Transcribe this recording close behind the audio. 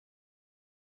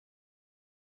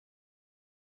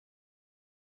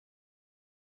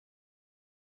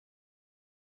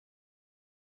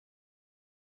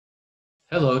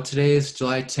Hello, today is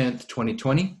July 10th,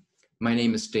 2020. My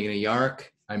name is Dana Yarrick.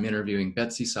 I'm interviewing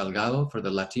Betsy Salgado for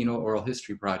the Latino Oral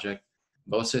History Project,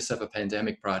 Voces of a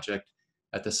Pandemic Project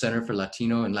at the Center for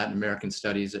Latino and Latin American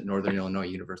Studies at Northern Illinois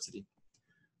University.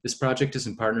 This project is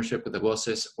in partnership with the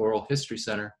Voces Oral History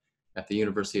Center at the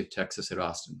University of Texas at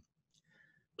Austin.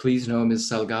 Please know, Ms.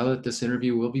 Salgado, that this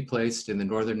interview will be placed in the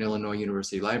Northern Illinois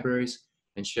University libraries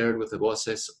and shared with the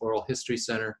Voces Oral History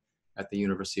Center at the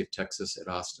University of Texas at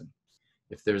Austin.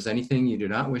 If there's anything you do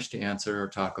not wish to answer or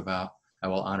talk about, I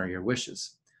will honor your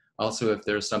wishes. Also, if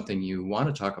there's something you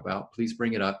want to talk about, please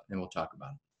bring it up and we'll talk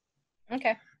about it.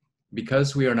 Okay.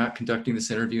 Because we are not conducting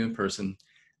this interview in person,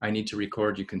 I need to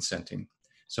record you consenting.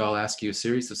 So I'll ask you a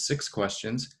series of 6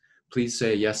 questions. Please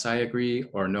say, yes, I agree,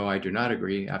 or no, I do not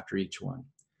agree after each one.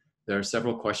 There are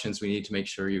several questions we need to make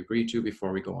sure you agree to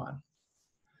before we go on.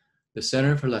 The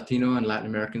Center for Latino and Latin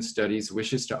American Studies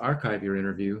wishes to archive your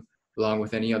interview along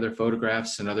with any other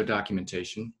photographs and other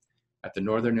documentation at the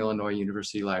Northern Illinois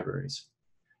University libraries.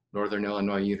 Northern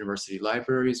Illinois University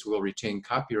libraries will retain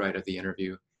copyright of the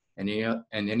interview and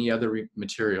any other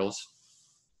materials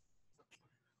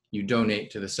you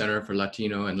donate to the Center for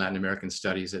Latino and Latin American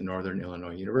Studies at Northern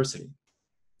Illinois University.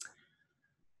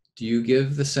 Do you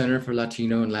give the Center for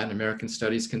Latino and Latin American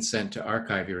Studies consent to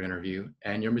archive your interview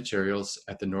and your materials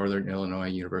at the Northern Illinois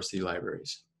University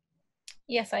libraries?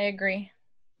 Yes, I agree.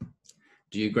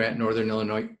 Do you grant Northern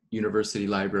Illinois University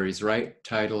libraries right,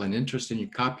 title, and interest in your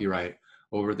copyright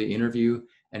over the interview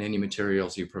and any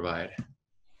materials you provide?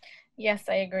 Yes,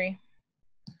 I agree.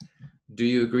 Do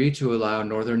you agree to allow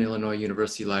Northern Illinois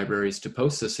University libraries to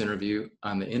post this interview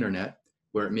on the internet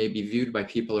where it may be viewed by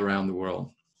people around the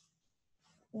world?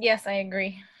 Yes, I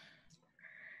agree.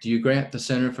 Do you grant the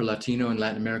Center for Latino and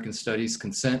Latin American Studies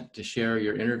consent to share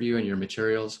your interview and your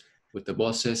materials with the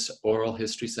Voces Oral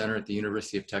History Center at the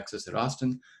University of Texas at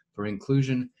Austin for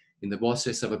inclusion in the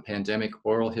Voces of a Pandemic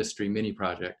Oral History mini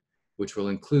project, which will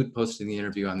include posting the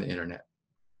interview on the internet?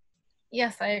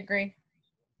 Yes, I agree.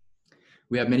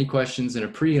 We have many questions in a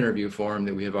pre-interview form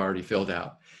that we have already filled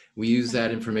out. We use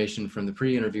that information from the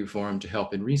pre-interview form to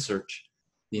help in research.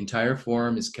 The entire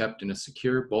form is kept in a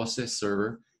secure Voces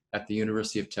server at the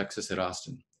University of Texas at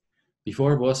Austin.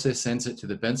 Before Voces sends it to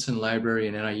the Benson Library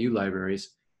and NIU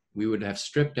libraries, we would have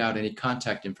stripped out any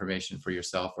contact information for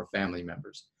yourself or family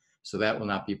members. So that will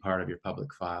not be part of your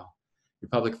public file. Your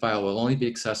public file will only be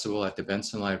accessible at the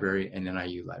Benson Library and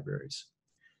NIU libraries.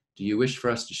 Do you wish for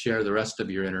us to share the rest of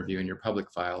your interview in your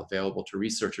public file available to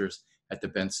researchers at the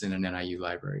Benson and NIU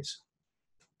libraries?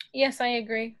 Yes, I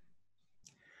agree.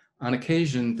 On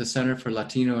occasion, the Center for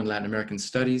Latino and Latin American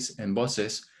Studies and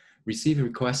Voces receive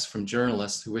requests from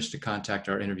journalists who wish to contact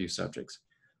our interview subjects.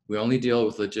 We only deal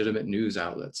with legitimate news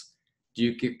outlets. Do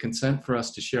you give consent for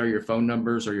us to share your phone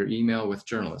numbers or your email with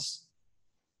journalists?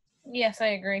 Yes, I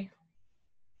agree.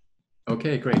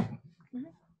 Okay, great.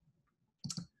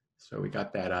 So we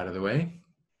got that out of the way.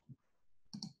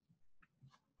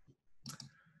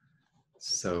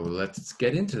 So let's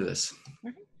get into this.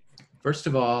 First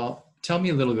of all, tell me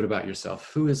a little bit about yourself.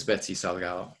 Who is Betsy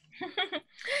Salgado?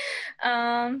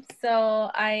 So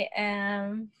I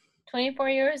am 24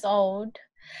 years old.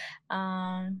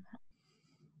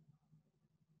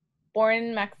 Born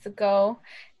in Mexico,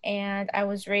 and I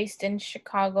was raised in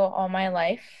Chicago all my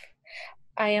life.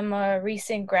 I am a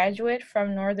recent graduate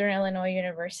from Northern Illinois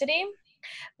University,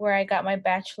 where I got my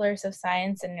Bachelor's of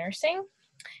Science in Nursing,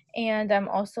 and I'm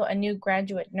also a new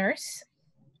graduate nurse.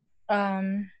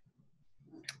 I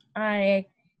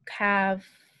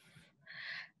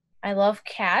love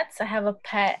cats. I have a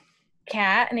pet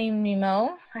cat named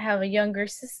Nemo. I have a younger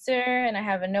sister and I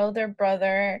have an older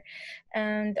brother.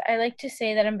 And I like to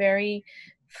say that I'm very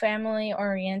family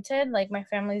oriented. Like, my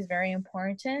family is very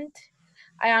important.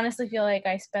 I honestly feel like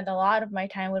I spend a lot of my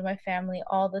time with my family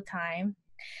all the time.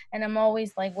 And I'm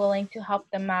always like willing to help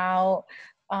them out,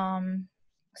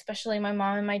 especially my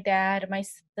mom and my dad and my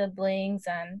siblings.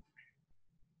 And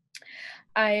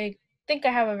I think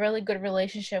I have a really good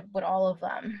relationship with all of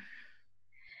them.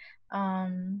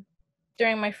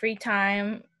 During my free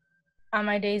time, on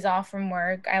my days off from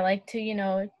work, I like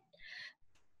to,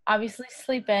 obviously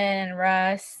sleep in and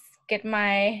rest, get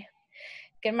my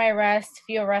rest,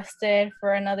 feel rested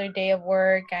for another day of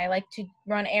work. I like to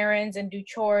run errands and do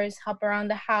chores, help around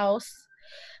the house.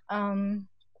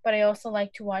 But I also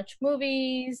like to watch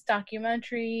movies,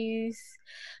 documentaries.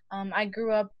 I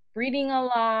grew up reading a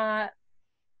lot,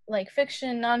 like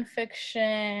fiction,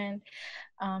 nonfiction,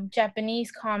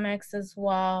 Japanese comics as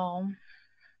well.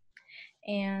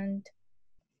 And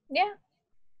yeah.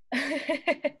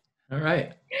 All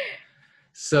right.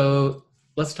 So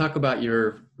let's talk about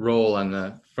your role on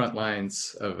the front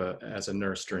lines as a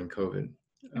nurse during COVID.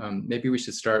 Maybe we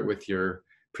should start with your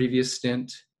previous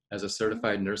stint as a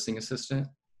certified nursing assistant.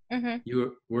 Mm-hmm.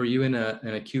 Were you in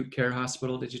an acute care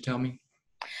hospital, did you tell me?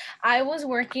 I was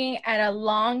working at a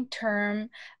long-term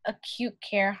acute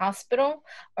care hospital,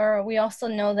 or we also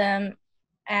know them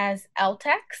as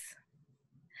LTACs.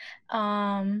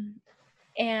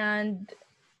 And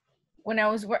when I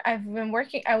was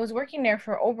working there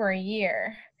for over a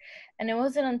year, and it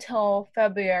wasn't until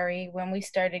February when we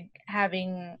started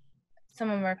having some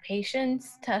of our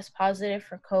patients test positive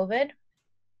for COVID.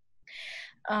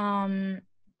 Um,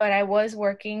 but I was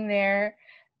working there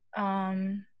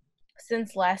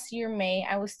since last year, May.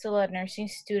 I was still a nursing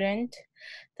student.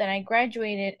 Then I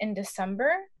graduated in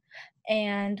December.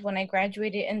 And when I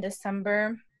graduated in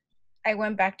December, I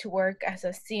went back to work as a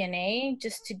CNA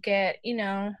just to get,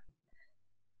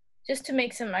 just to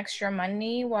make some extra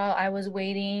money while I was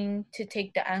waiting to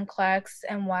take the NCLEX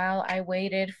and while I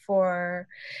waited for,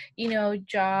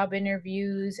 job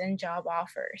interviews and job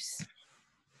offers.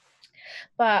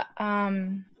 But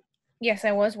yes,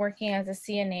 I was working as a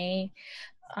CNA.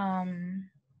 Um,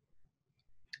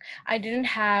 I didn't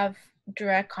have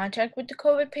direct contact with the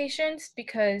COVID patients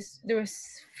because there was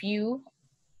few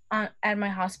at my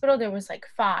hospital. There was like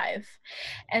 5,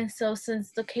 and so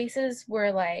since the cases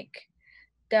were like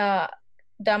the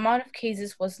the amount of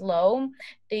cases was low,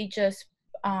 they just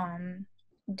um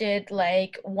did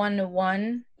like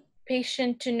 1-to-1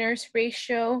 patient to nurse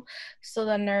ratio. So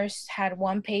the nurse had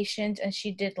one patient and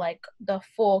she did like the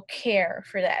full care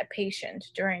for that patient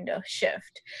during the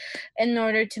shift in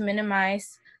order to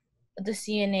minimize the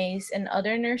CNAs and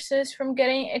other nurses from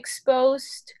getting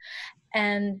exposed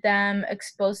and them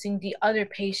exposing the other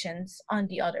patients on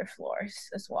the other floors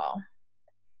as well.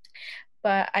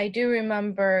 But I do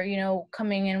remember,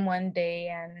 coming in one day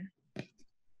and,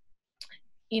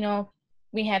 you know,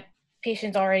 we had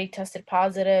patients already tested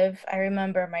positive. I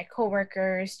remember my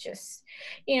coworkers just,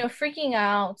 freaking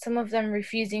out, some of them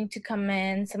refusing to come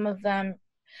in, some of them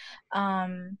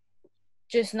um,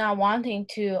 just not wanting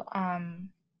to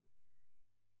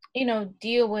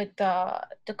deal with the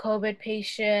COVID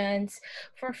patients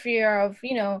for fear of,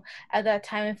 at that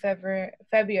time in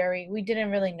February, we didn't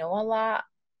really know a lot.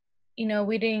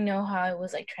 We didn't know how it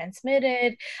was like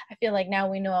transmitted. I feel like now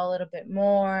we know a little bit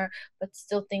more, but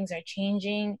still things are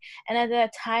changing. And at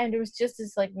that time, there was just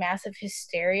this like massive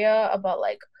hysteria about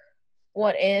like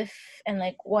what if and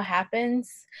like what happens.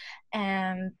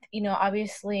 And,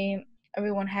 obviously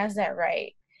everyone has that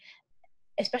right,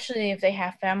 especially if they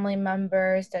have family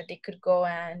members that they could go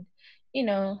and, you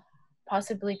know,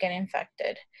 possibly get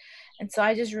infected. And so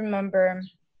I just remember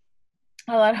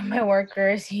a lot of my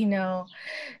workers,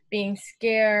 being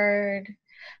scared.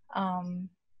 Um,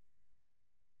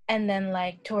 and then,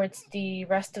 like, towards the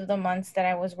rest of the months that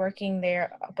I was working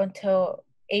there up until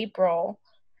April,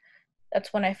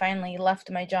 that's when I finally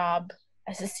left my job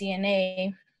as a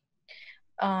CNA.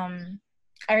 um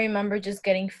I remember just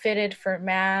getting fitted for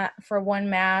one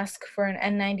mask, for an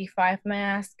N95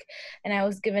 mask, and I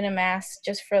was given a mask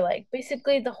just for like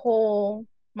basically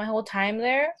my whole time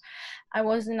there. I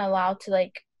wasn't allowed to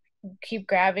like keep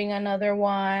grabbing another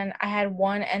one. I had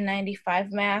one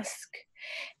N95 mask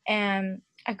and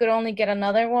I could only get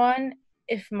another one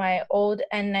if my old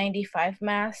N95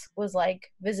 mask was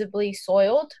like visibly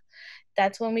soiled.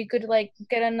 That's when we could like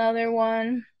get another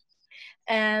one.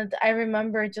 And I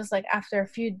remember just like after a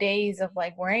few days of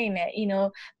like wearing it,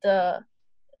 the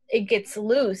it gets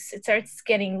loose. It starts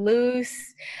getting loose.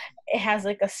 It has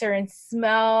like a certain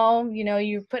smell.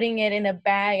 You're putting it in a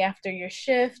bag after your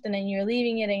shift and then you're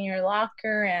leaving it in your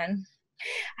locker. And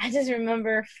I just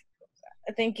remember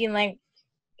thinking like,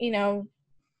 you know,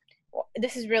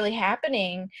 this is really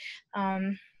happening.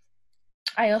 Um,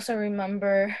 I also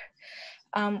remember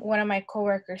one of my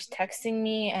coworkers texting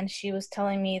me and she was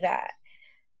telling me that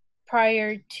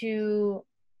prior to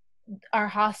our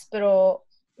hospital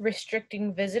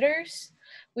restricting visitors,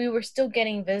 we were still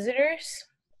getting visitors.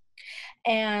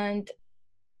 And,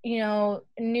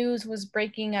 news was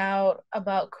breaking out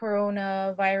about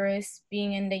coronavirus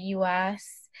being in the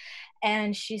US.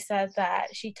 And she said that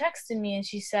she texted me and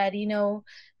she said,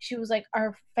 she was like,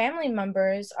 our family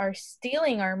members are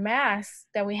stealing our masks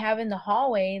that we have in the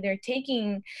hallway. They're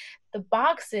taking the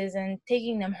boxes and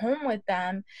taking them home with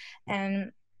them.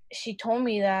 And she told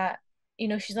me that,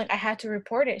 she's like, I had to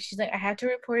report it. She's like, I had to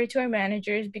report it to our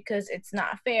managers because it's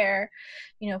not fair,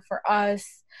 for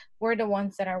us. We're the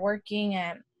ones that are working.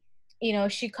 And,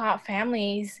 she caught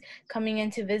families coming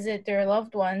in to visit their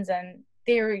loved ones and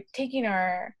they were taking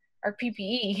our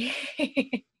PPE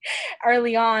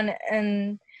early on,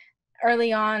 and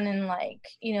early on in like,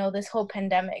 this whole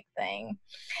pandemic thing.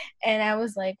 And I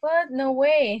was like, what? No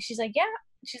way. And she's like, yeah.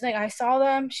 She's like, I saw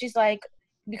them. She's like,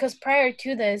 because prior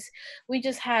to this, we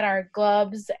just had our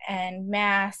gloves and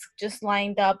masks just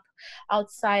lined up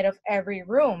outside of every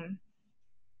room,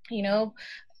 you know,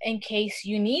 in case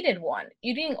you needed one.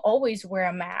 You didn't always wear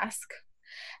a mask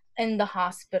in the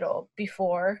hospital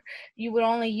before. You would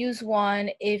only use one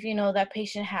if that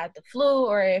patient had the flu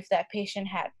or if that patient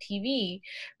had TB,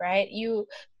 right?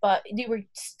 But they were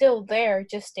still there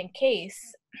just in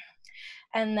case.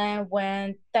 And then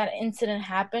when that incident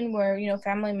happened where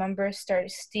family members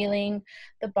started stealing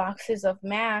the boxes of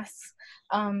masks,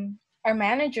 our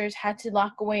managers had to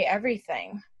lock away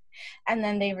everything, and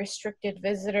then they restricted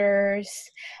visitors.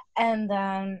 And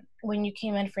then when you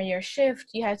came in for your shift,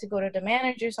 you had to go to the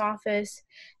manager's office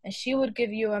and she would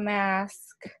give you a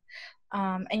mask,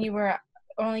 and you were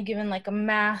only given like a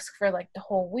mask for like the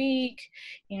whole week.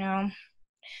 Then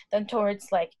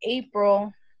towards like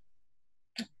April,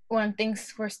 when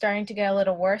things were starting to get a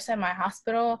little worse at my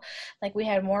hospital, like we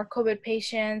had more COVID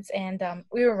patients, and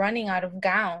we were running out of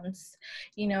gowns.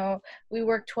 We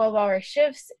worked 12-hour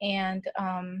shifts, and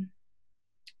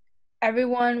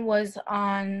everyone was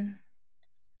on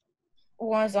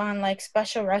like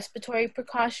special respiratory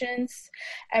precautions.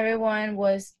 Everyone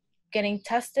was getting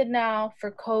tested now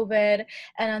for COVID,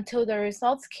 and until the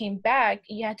results came back,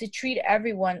 you had to treat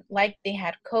everyone like they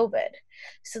had COVID.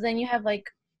 So then you have like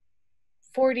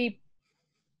 30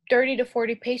 to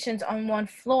 40 patients on one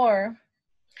floor,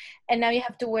 and now you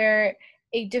have to wear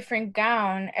a different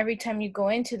gown every time you go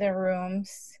into the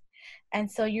rooms.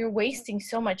 And so you're wasting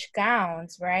so much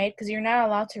gowns, right? Because you're not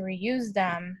allowed to reuse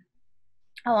them.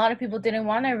 A lot of people didn't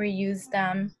want to reuse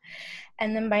them.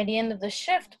 And then by the end of the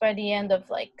shift, by the end of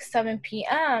like 7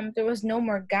 p.m., there was no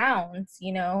more gowns.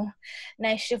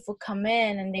 Night shift would come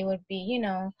in and they would be,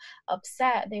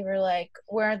 upset. They were like,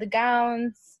 where are the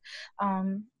gowns?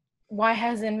 Why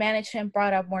hasn't management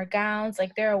brought up more gowns?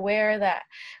 Like, they're aware that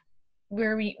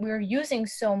we're using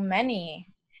so many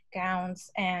gowns,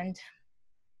 and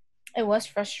it was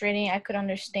frustrating. I could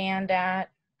understand that.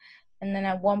 And then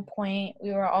at one point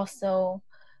we were also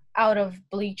out of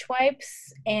bleach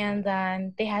wipes, and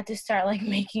then they had to start like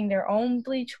making their own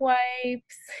bleach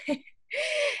wipes.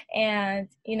 And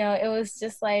it was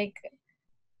just like,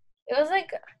 it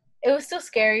was still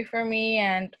scary for me.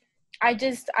 And I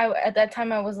at that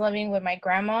time I was living with my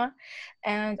grandma,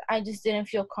 and I just didn't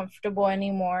feel comfortable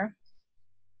anymore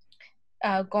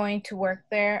going to work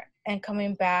there and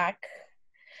coming back,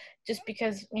 just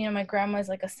because my grandma is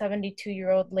like a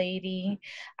 72-year-old lady.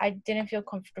 I didn't feel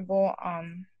comfortable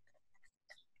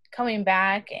coming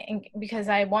back, and because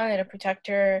I wanted to protect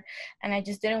her, and I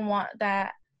just didn't want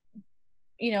that,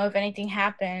 if anything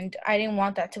happened, I didn't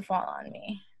want that to fall on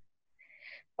me.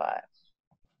 But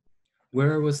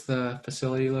Where was the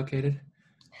facility located?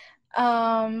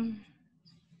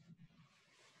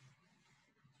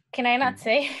 can I not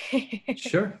say?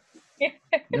 Sure.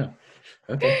 No.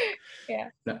 Okay. Yeah.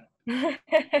 No.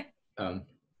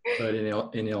 But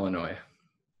in Illinois.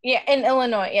 Yeah, in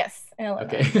Illinois. Yes, in Illinois.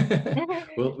 Okay.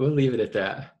 We'll leave it at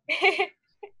that.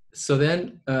 So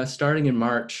then, starting in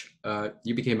March,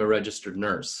 you became a registered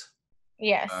nurse.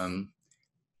 Yes.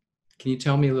 Can you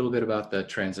tell me a little bit about the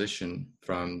transition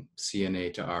from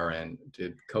CNA to RN?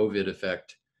 Did COVID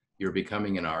affect your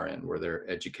becoming an RN? Were there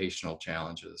educational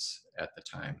challenges at the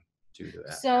time due to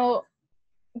that? So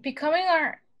becoming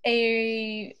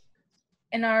an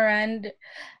RN,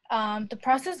 the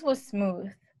process was smooth,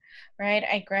 right?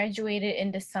 I graduated in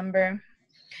December.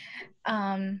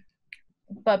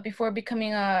 But before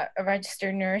becoming a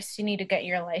registered nurse, you need to get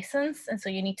your license. And so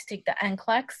you need to take the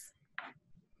NCLEX.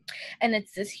 And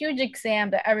it's this huge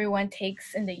exam that everyone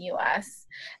takes in the US.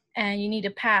 And you need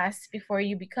to pass before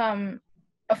you become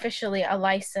officially a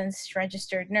licensed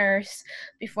registered nurse,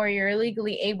 before you're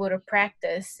legally able to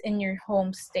practice in your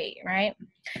home state, right?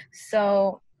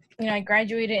 So, I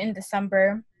graduated in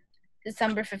December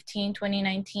 15,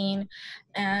 2019.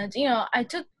 And, I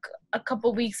took a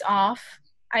couple weeks off.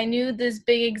 I knew this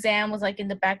big exam was like in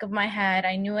the back of my head.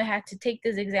 I knew I had to take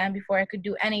this exam before I could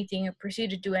do anything or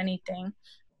proceed to do anything.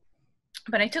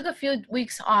 But I took a few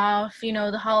weeks off.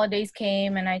 The holidays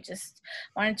came and I just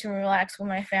wanted to relax with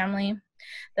my family.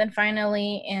 Then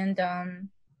finally in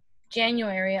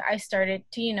January, I started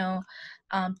to,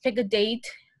 pick a date.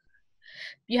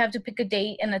 You have to pick a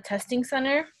date in a testing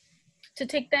center to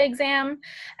take the exam.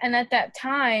 And at that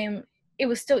time, it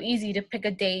was still easy to pick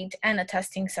a date and a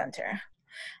testing center.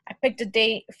 I picked a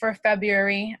date for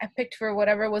February. I picked for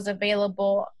whatever was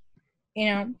available,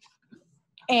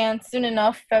 and soon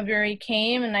enough, February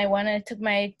came and I went and took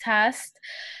my test.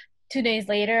 2 days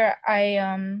later, I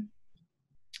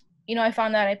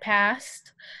found that I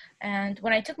passed. And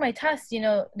when I took my test,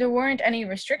 there weren't any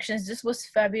restrictions. This was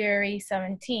February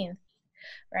 17th,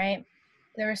 right?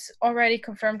 There was already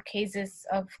confirmed cases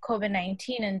of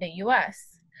COVID-19 in the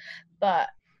US, but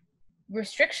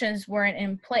restrictions weren't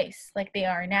in place like they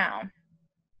are now.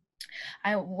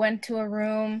 I went to a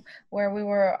room where we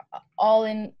were all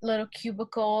in little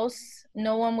cubicles.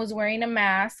 No one was wearing a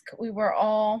mask. We were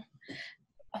all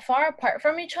far apart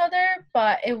from each other,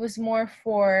 but it was more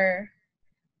for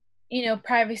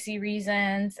privacy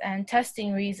reasons and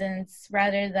testing reasons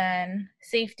rather than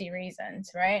safety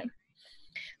reasons, right?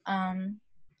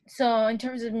 So in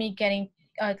terms of me getting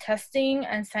testing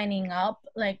and signing up,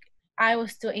 like I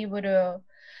was still able to,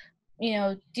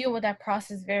 deal with that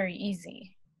process very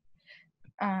easy.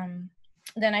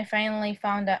 Then I finally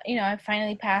found out, I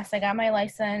finally passed. I got my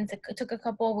license. It took a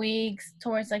couple of weeks.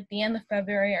 Towards like the end of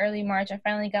February, early March, I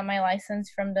finally got my license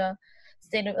from the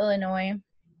state of Illinois.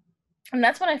 And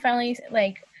that's when I finally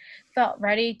felt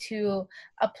ready to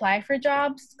apply for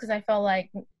jobs, because I felt like,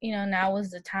 now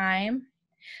was the time.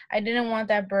 I didn't want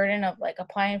that burden of like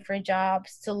applying for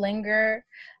jobs to linger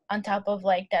on top of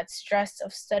like that stress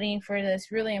of studying for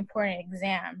this really important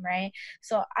exam, right?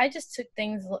 So I just took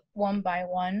things one by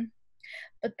one.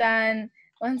 But then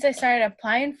once I started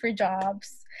applying for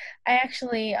jobs, I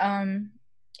actually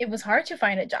it was hard to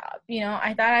find a job.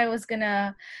 I thought it was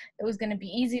gonna be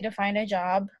easy to find a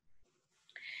job.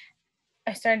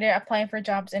 I started applying for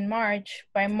jobs in March.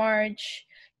 By March,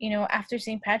 after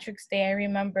St. Patrick's Day, I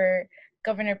remember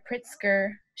Governor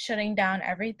Pritzker shutting down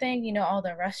everything, all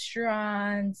the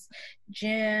restaurants,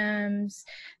 gyms,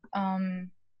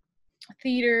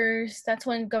 theaters. That's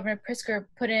when Governor Pritzker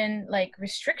put in like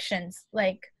restrictions,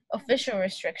 like official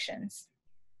restrictions.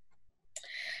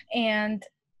 And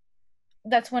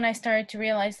that's when I started to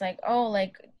realize like, oh,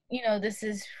 like, this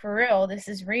is for real. This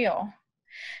is real.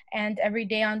 And every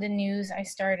day on the news, I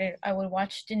would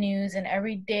watch the news, and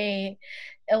every day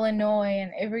Illinois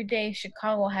and every day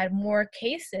Chicago had more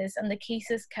cases, and the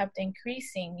cases kept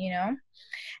increasing,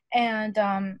 And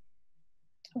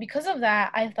because of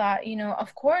that, I thought,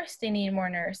 of course they need more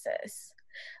nurses.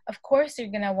 Of course they're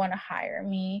going to want to hire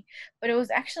me. But it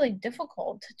was actually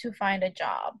difficult to find a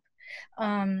job.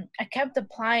 I kept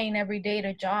applying every day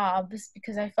to jobs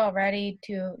because I felt ready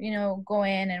to, go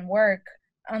in and work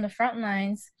on the front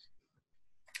lines.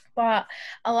 But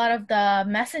a lot of the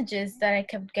messages that I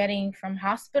kept getting from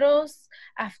hospitals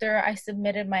after I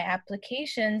submitted my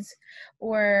applications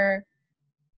were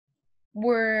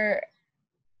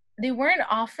they weren't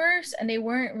offers and they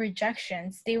weren't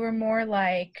rejections. They were more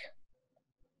like,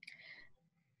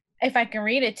 if I can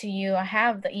read it to you, I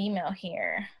have the email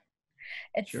here.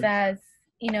 It Sure. says,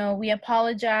 we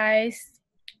apologize.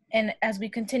 And as we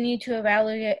continue to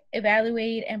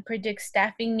evaluate and predict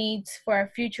staffing needs for our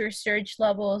future surge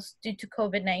levels due to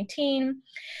COVID-19,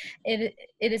 it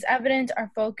is evident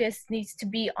our focus needs to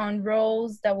be on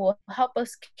roles that will help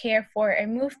us care for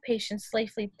and move patients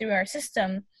safely through our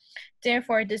system.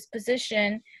 Therefore, this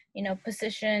position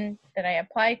that I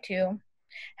applied to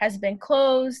has been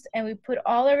closed, and we put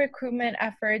all our recruitment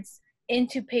efforts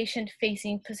into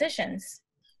patient-facing positions.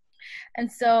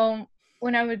 And so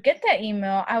when I would get that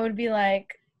email, I would be like,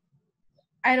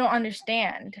 I don't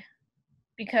understand,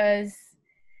 because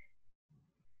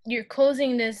you're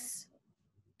closing this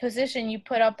position you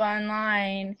put up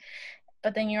online,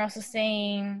 but then you're also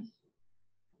saying,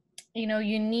 you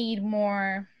need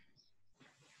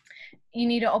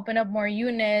to open up more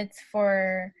units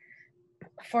for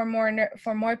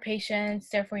more patients,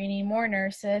 therefore you need more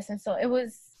nurses. And so it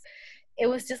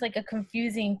was just like a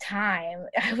confusing time.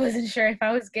 I wasn't sure if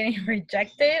I was getting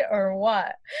rejected or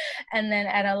what. And then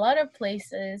at a lot of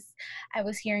places, I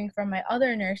was hearing from my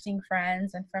other nursing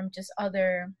friends and from just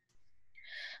other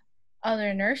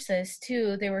nurses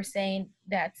too. They were saying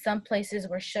that some places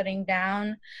were shutting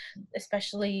down,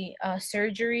 especially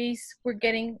surgeries were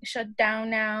getting shut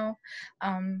down now.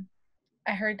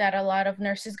 I heard that a lot of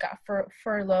nurses got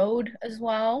furloughed as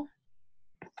well.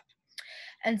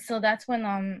 And so that's when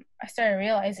I started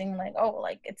realizing like, oh,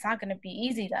 like it's not going to be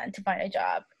easy then to find a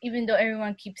job, even though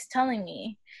everyone keeps telling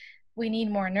me we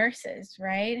need more nurses,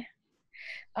 right?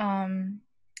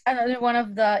 Another one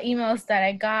of the emails that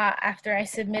I got after I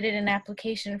submitted an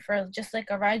application for just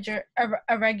like a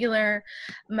regular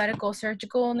medical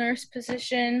surgical nurse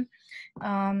position,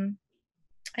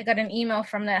 I got an email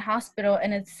from that hospital,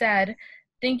 and it said,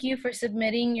 "Thank you for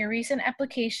submitting your recent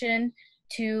application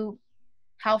to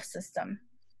health system."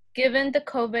 Given the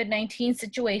COVID-19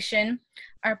 situation,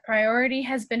 our priority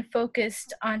has been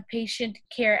focused on patient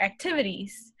care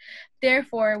activities.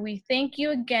 Therefore, we thank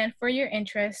you again for your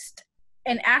interest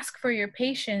and ask for your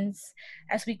patience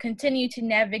as we continue to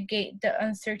navigate the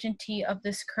uncertainty of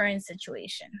this current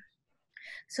situation.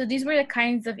 So these were the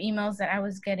kinds of emails that I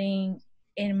was getting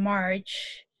in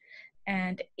March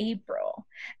and April.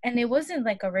 And it wasn't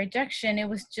like a rejection, it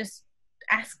was just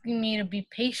asking me to be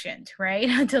patient, right?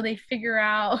 Until they figure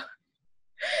out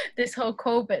this whole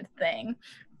COVID thing.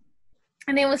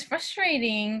 And it was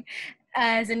frustrating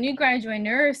as a new graduate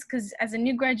nurse, because as a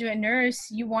new graduate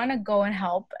nurse, you want to go and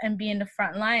help and be in the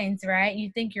front lines, right? You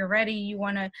think you're ready, you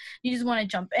just want to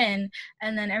jump in,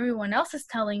 and then everyone else is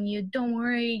telling you, don't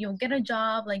worry, you'll get a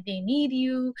job, like they need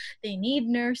you, they need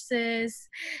nurses.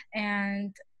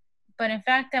 But in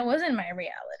fact, that wasn't my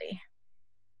reality.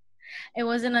 It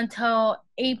wasn't until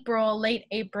April, late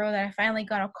April, that I finally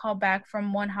got a call back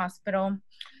from one hospital.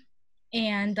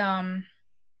 And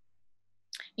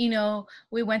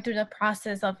we went through the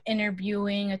process of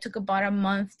interviewing. It took about a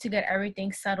month to get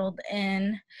everything settled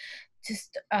in,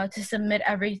 to submit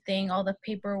everything, all the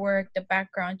paperwork, the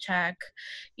background check,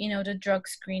 the drug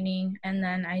screening, and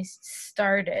then I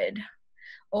started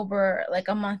over like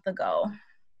a month ago.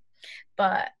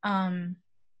 But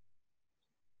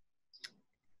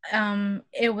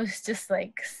it was just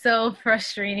like so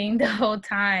frustrating the whole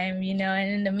time, and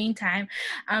in the meantime,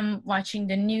 I'm watching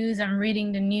the news, I'm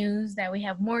reading the news that we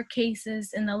have more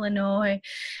cases in Illinois,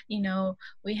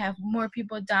 we have more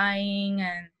people dying,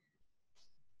 and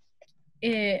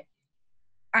it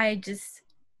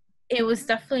was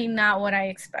definitely not what I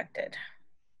expected.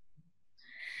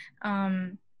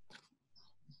 And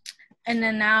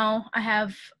then now I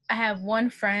have one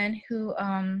friend who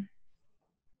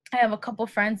I have a couple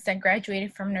friends that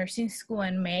graduated from nursing school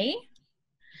in May,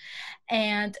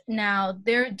 and now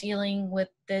they're dealing with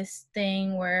this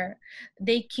thing where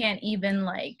they can't even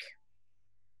like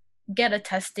get a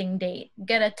testing date,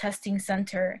 get a testing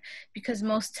center, because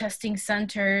most testing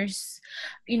centers,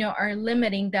 are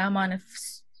limiting the amount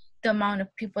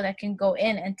of people that can go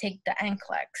in and take the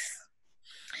NCLEX.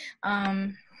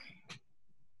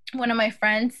 One of my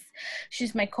friends,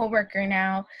 she's my coworker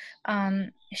now,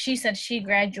 she said she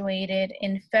graduated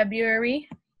in February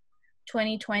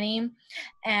 2020,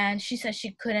 and she said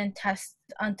she couldn't test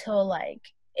until like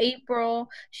April.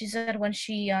 She said when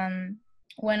she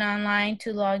went online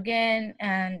to log in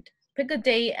and pick a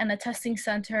date and a testing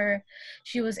center,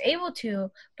 she was able to,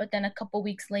 but then a couple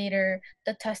weeks later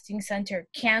the testing center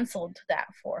canceled that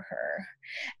for her,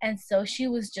 and so she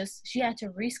had to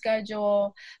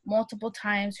reschedule multiple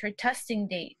times her testing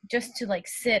date just to like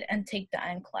sit and take the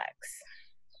NCLEX.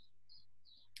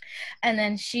 And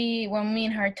then when me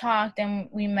and her talked and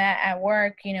we met at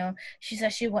work, she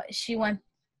said she went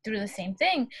through the same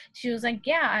thing. She was like,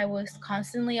 yeah, I was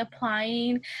constantly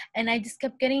applying, and I just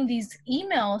kept getting these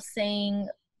emails saying,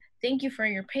 thank you for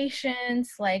your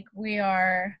patience, like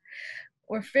we're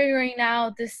figuring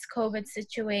out this COVID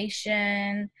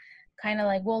situation, kind of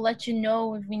like we'll let you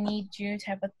know if we need you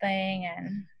type of thing.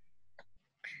 And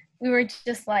we were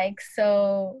just like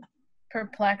so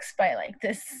perplexed by like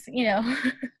this,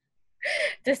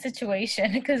 the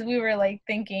situation, because we were like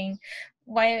thinking,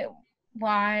 why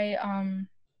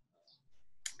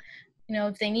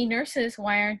if they need nurses,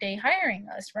 why aren't they hiring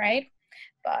us, right?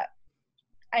 But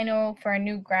I know for a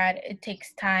new grad it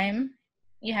takes time.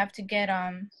 You have to get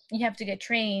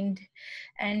trained,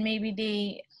 and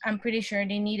maybe I'm pretty sure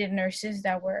they needed nurses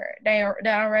that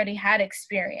already had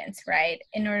experience, right,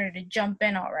 in order to jump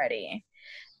in already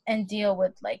and deal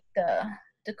with like the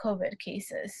COVID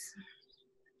cases.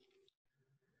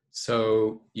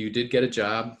 So you did get a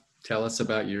job. Tell us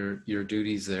about your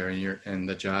duties there and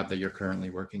the job that you're currently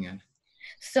working in.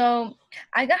 So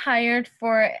I got hired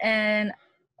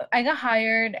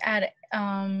at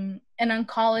an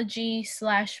oncology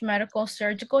 / medical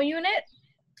surgical unit.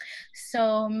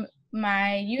 So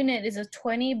my unit is a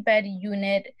 20-bed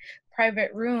unit,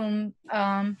 private room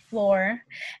floor,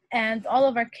 and all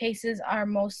of our cases are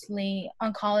mostly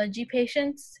oncology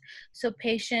patients. So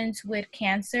patients with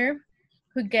cancer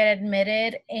who get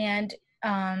admitted and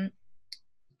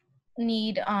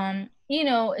need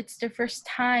it's their first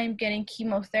time getting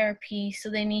chemotherapy, so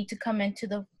they need to come into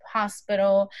the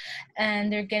hospital and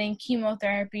they're getting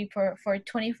chemotherapy for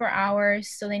 24 hours,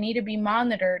 so they need to be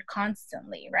monitored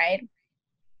constantly, right?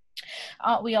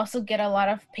 We also get a lot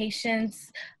of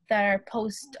patients that are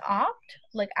post-op,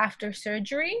 like after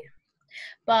surgery,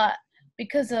 but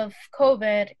because of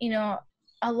COVID,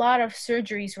 a lot of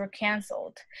surgeries were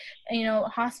canceled.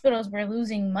 Hospitals were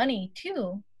losing money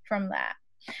too from that.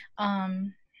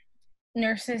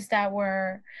 nurses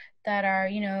that are,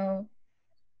 you know,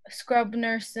 scrub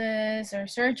nurses or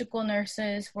surgical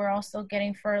nurses were also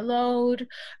getting furloughed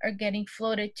or getting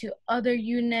floated to other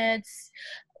units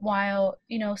while,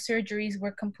 you know, surgeries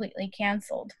were completely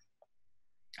canceled.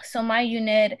 So my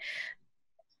unit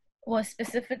was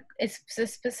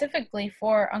specifically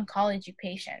for oncology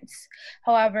patients.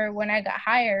 However, when I got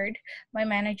hired, my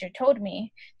manager told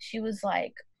me, she was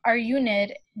like, our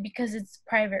unit, because it's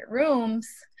private rooms,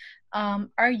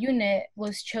 our unit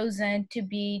was chosen to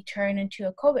be turned into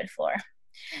a COVID floor.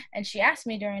 And she asked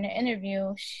me during the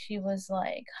interview, she was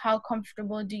like, how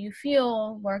comfortable do you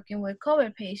feel working with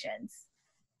COVID patients?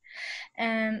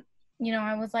 And, you know,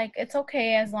 I was like, it's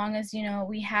okay as long as, you know,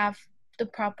 we have the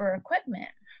proper equipment.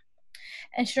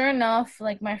 And sure enough,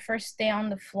 like my first day on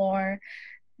the floor,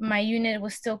 my unit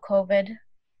was still COVID.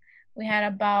 We had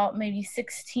about maybe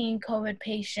 16 COVID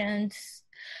patients.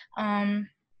 Um,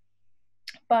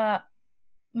 but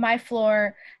my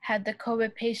floor had the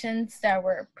COVID patients that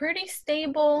were pretty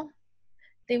stable.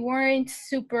 They weren't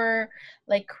super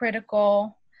like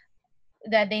critical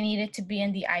that they needed to be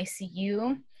in the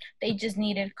ICU. They just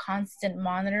needed constant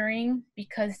monitoring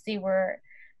because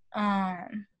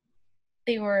um,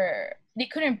 they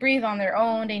couldn't breathe on their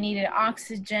own. They needed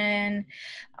oxygen.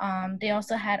 They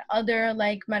also had other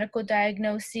like medical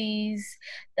diagnoses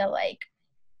that like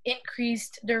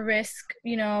increased the risk,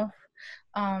 you know,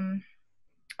 um,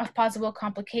 of possible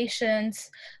complications.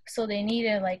 So they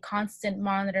needed like constant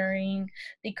monitoring.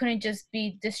 They couldn't just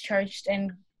be discharged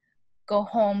and go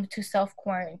home to self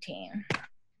quarantine.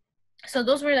 So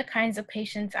those were the kinds of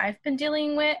patients I've been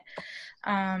dealing with.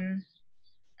 Um,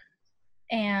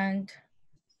 and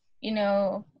you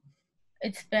know,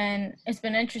 it's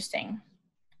been interesting.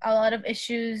 A lot of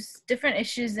issues, different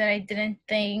issues that I didn't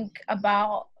think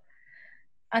about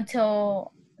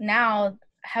until now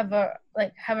have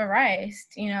arisen,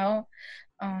 you know.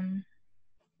 Um,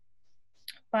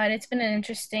 but it's been an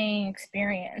interesting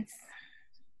experience.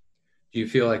 Do you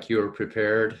feel like you were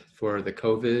prepared for the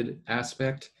COVID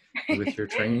aspect with your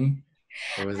training,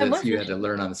 or was I it wasn't. you had to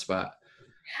learn on the spot?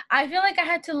 I feel like I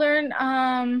had to learn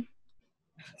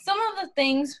some of the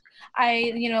things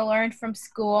I, you know, learned from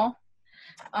school.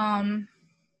 Um,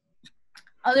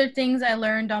 Other things I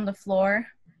learned on the floor.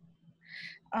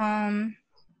 Um,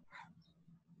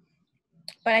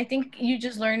 but I think you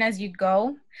just learn as you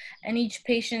go, and each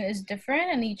patient is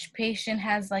different, and each patient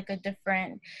has like a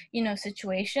different, you know,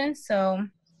 situation. So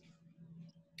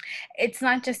it's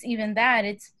not just even that,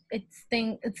 it's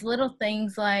little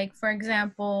things. Like for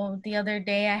example, the other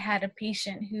day I had a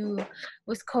patient who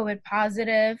was COVID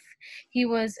positive. He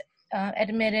was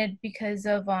admitted because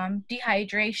of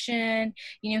dehydration.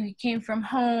 You know, he came from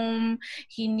home.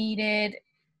 He needed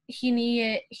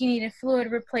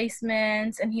fluid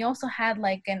replacements, and he also had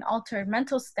like an altered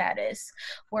mental status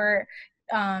where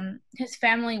his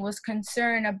family was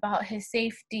concerned about his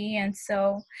safety, and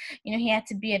so, you know, he had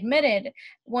to be admitted.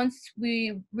 Once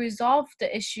we resolved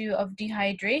the issue of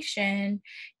dehydration,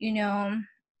 you know,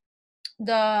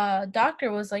 the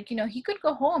doctor was like, you know, he could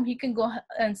go home, he can go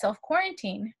and self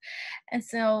quarantine. And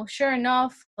so sure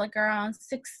enough, like around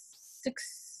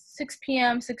 6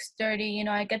 p.m., 6:30, you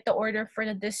know, I get the order for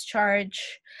the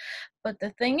discharge. But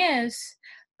the thing is,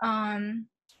 um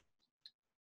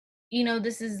you know,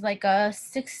 this is like a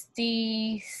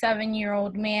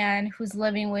 67-year-old man who's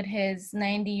living with his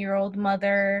 90-year-old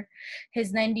mother.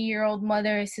 His 90-year-old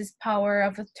mother is his power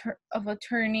of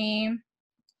attorney.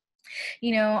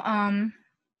 You know,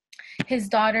 his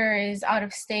daughter is out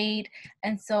of state,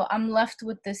 and so I'm left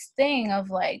with this thing of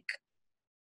like,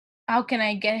 how can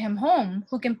I get him home?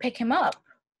 Who can pick him up?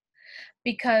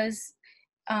 Because,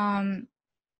 um,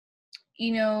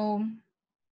 you know,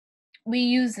 we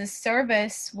use this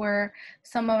service where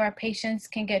some of our patients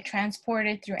can get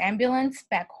transported through ambulance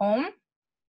back home,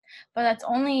 but that's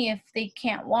only if they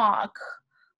can't walk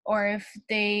or if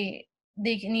they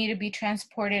need to be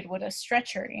transported with a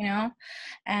stretcher, you know.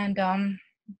 And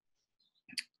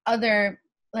other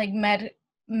like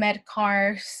med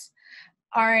cars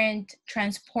aren't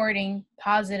transporting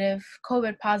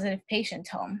COVID positive patients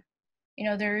home. You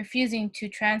know, they're refusing to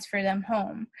transfer them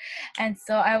home. And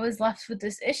so I was left with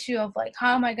this issue of like,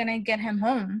 how am I going to get him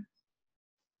home?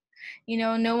 You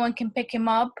know, no one can pick him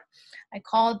up. I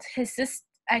called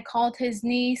his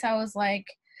niece. I was like,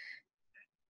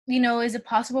 you know, is it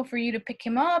possible for you to pick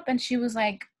him up? And she was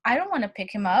like, I don't want to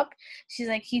pick him up. She's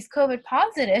like, he's COVID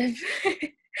positive.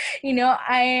 You know,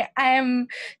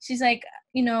 she's like,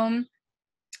 you know,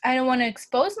 I don't want to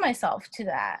expose myself to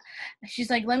that. She's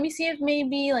like, let me see if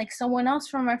maybe like someone else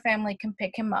from our family can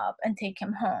pick him up and take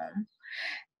him home.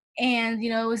 And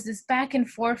it was this back and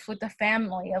forth with the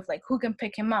family of like who can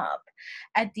pick him up.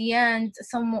 At the end,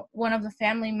 one of the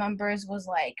family members was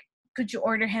like, could you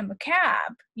order him a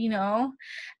cab?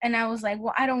 And I was like,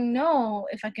 well, I don't know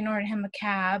if I can order him a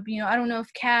cab. I don't know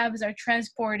if cabs are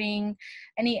transporting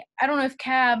I don't know if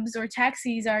cabs or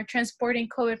taxis are transporting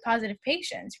COVID positive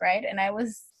patients, right? And it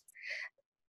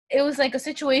was like a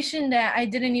situation that I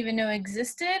didn't even know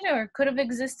existed or could have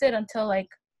existed until like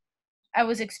I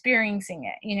was experiencing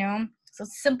it. So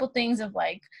simple things of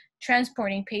like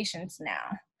transporting patients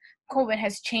now. COVID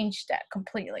has changed that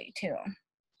completely too.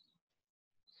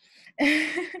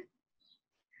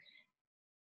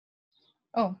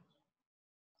 Oh,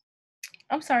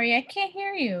 I'm sorry, I can't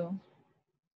hear you.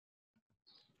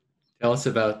 Tell us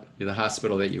about the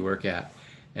hospital that you work at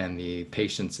and the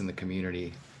patients in the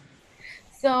community.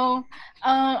 So,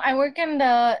 I work in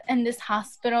this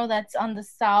hospital that's on the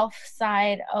south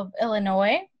side of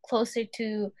Illinois, closer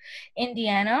to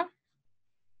Indiana.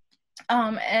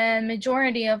 And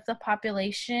majority of the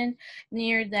population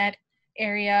near that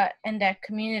area and that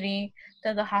community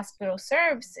that the hospital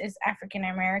serves is African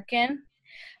American,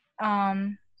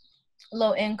 um,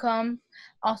 low income,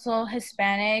 also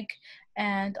Hispanic,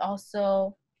 and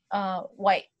also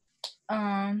white.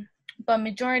 But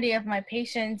majority of my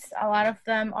patients, a lot of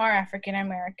them are African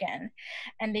American,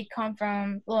 and they come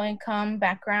from low income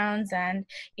backgrounds. And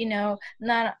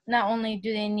not only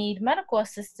do they need medical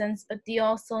assistance, but they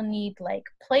also need like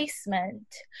placement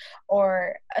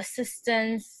or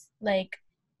assistance, like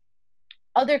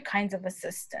other kinds of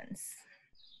assistance.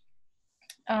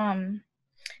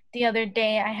 The other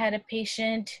day I had a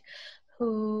patient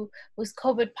who was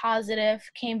COVID positive,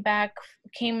 came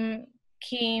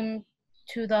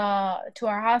to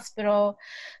our hospital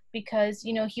because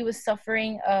he was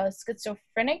suffering a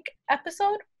schizophrenic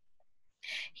episode.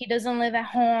 He doesn't live at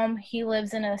home, he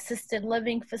lives in an assisted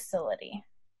living facility,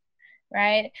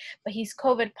 right? But he's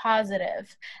COVID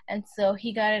positive, and so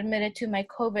he got admitted to my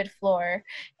COVID floor.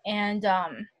 And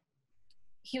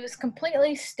he was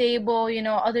completely stable,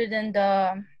 other than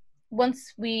the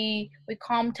once we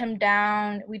calmed him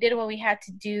down, we did what we had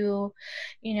to do.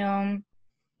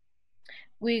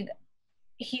 We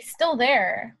He's still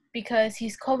there because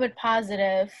he's COVID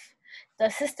positive. The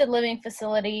assisted living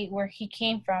facility where he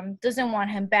came from doesn't want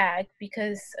him back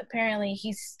because apparently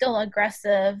he's still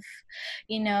aggressive,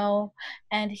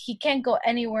 and he can't go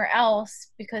anywhere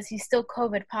else because he's still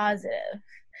COVID positive.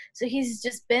 So he's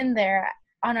just been there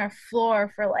on our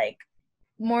floor for like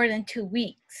more than 2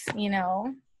 weeks,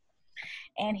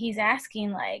 and he's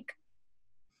asking like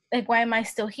why am I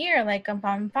still here? Like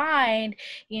I'm fine.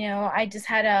 I just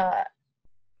had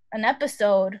an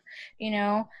episode,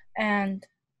 and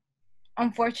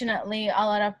unfortunately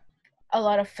a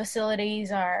lot of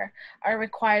facilities are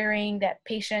requiring that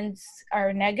patients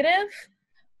are negative,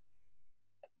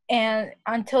 and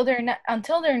until they're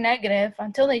negative,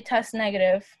 until they test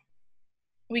negative,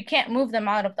 we can't move them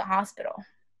out of the hospital.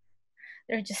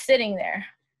 They're just sitting there.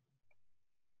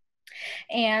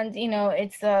 And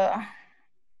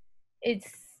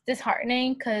it's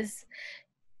disheartening because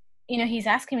he's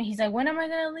asking me, he's like, when am I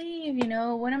going to leave?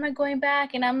 When am I going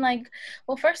back? And I'm like,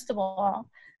 well, first of all,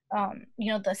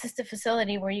 the assisted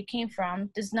facility where you came from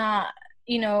does not,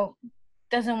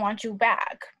 doesn't want you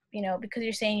back, because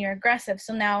you're saying you're aggressive.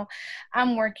 So now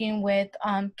I'm working with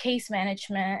case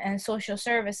management and social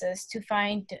services to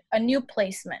find a new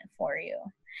placement for you,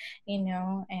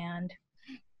 and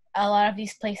a lot of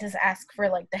these places ask for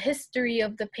like the history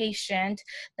of the patient.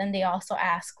 Then they also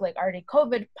ask like, are they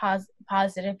COVID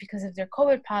positive? Because if they're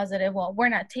COVID positive, well, we're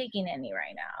not taking any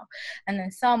right now. And then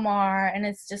some are, and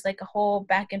it's just like a whole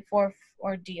back and forth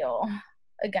ordeal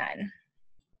again.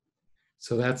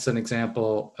 So that's an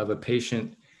example of a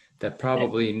patient that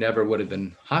probably never would have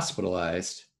been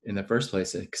hospitalized in the first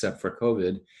place except for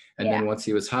COVID. And Yeah. then once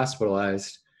he was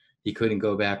hospitalized, he couldn't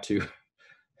go back to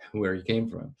where he came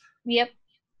from. Yep.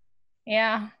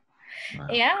 Yeah. Wow.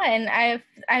 Yeah, and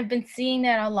I've been seeing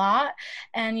that a lot,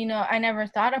 and I never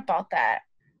thought about that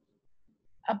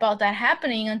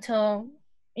happening until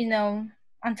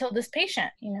this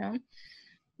patient.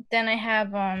 Then I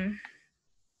have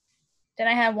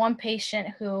one patient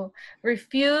who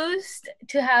refused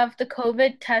to have the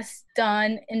COVID test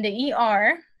done in the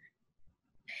ER,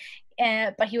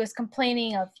 but he was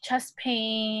complaining of chest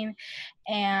pain,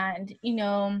 and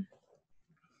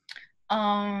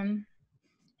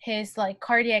his like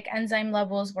cardiac enzyme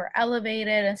levels were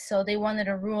elevated, and so they wanted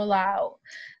to rule out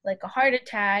like a heart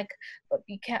attack, but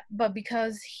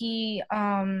because he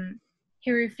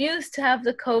refused to have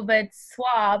the COVID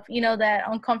swab, that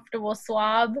uncomfortable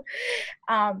swab,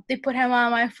 they put him on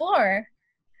my floor.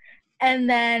 And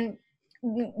then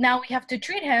now we have to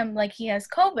treat him like he has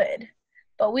COVID,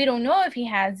 but we don't know if he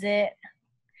has it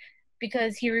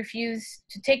because he refused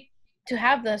to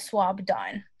have the swab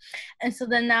done. And so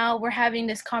then now we're having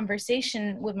this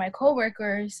conversation with my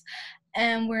coworkers,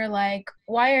 and we're like,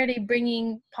 why are they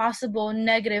bringing possible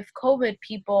negative COVID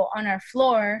people on our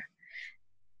floor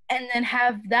and then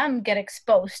have them get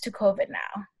exposed to COVID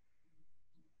now?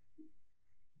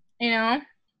 You know?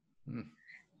 Mm.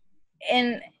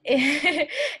 And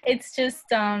it's just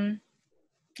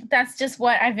that's just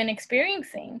what I've been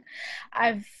experiencing.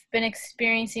 I've been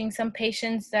experiencing some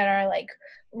patients that are like,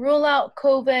 rule out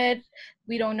COVID.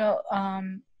 We don't know.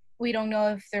 We don't know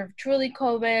if they're truly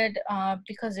COVID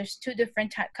because there's two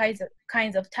different kinds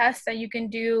of tests that you can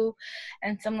do,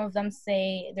 and some of them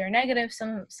say they're negative.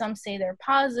 Some say they're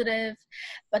positive.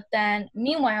 But then,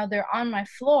 meanwhile, they're on my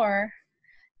floor,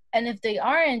 and if they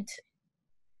aren't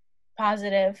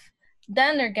positive,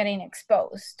 then they're getting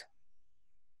exposed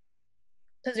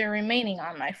because they're remaining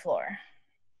on my floor.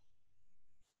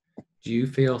 Do you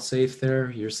feel safe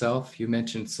there yourself? You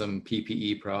mentioned some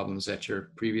PPE problems at your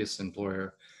previous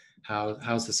employer.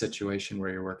 How's the situation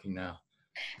where you're working now?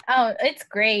 Oh, it's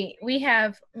great. We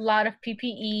have a lot of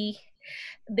PPE.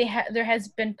 There has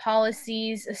been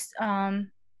policies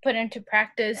put into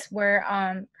practice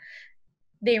where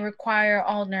they require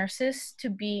all nurses to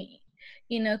be,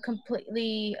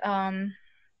 completely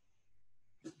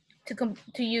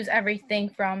to use everything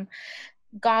from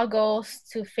goggles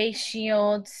to face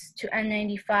shields to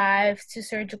N95s to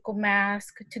surgical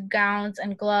masks to gowns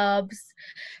and gloves,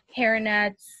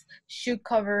 hairnets, shoe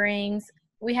coverings.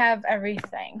 We have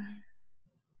everything.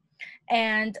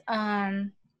 And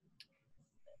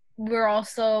we're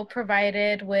also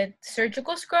provided with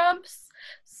surgical scrubs.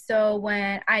 So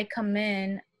when I come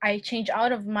in, I change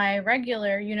out of my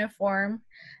regular uniform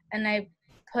and I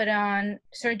put on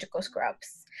surgical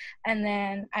scrubs. And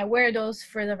then I wear those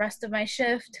for the rest of my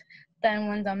shift. Then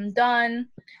when I'm done,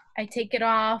 I take it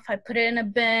off, I put it in a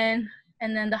bin,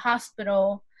 and then the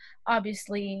hospital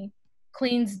obviously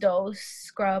cleans those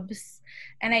scrubs,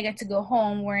 and I get to go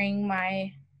home wearing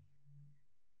my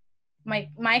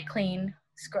clean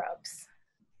scrubs.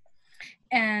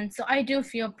 And so I do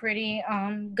feel pretty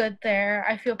good there.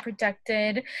 I feel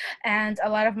protected, and a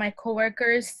lot of my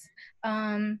coworkers,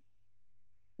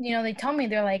 they tell me,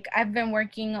 they're like, I've been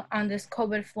working on this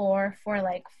COVID floor for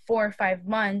like 4 or 5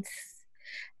 months,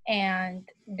 and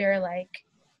they're like,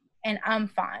 and I'm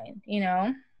fine.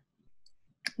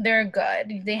 They're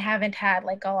good. They haven't had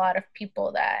like a lot of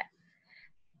people that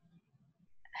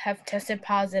have tested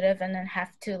positive and then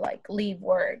have to like leave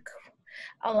work.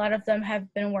 A lot of them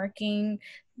have been working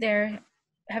there,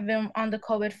 have been on the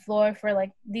COVID floor for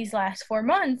like these last 4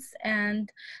 months,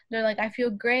 and they're like, I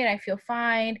feel great, I feel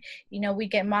fine. We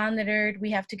get monitored,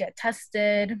 we have to get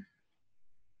tested.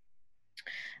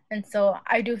 And so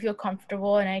I do feel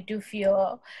comfortable, and I do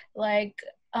feel like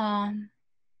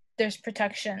there's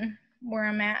protection where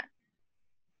I'm at.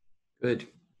 Good.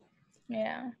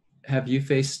 Yeah. Have you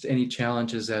faced any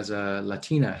challenges as a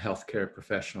Latina healthcare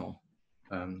professional,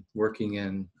 working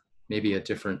in maybe a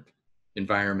different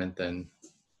environment than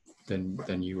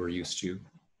you were used to in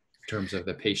terms of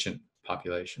the patient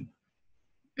population?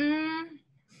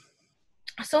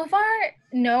 So far,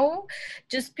 no,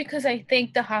 just because I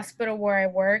think the hospital where I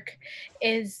work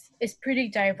is pretty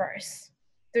diverse.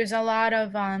 There's a lot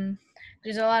of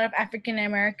African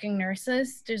American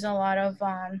nurses. There's a lot of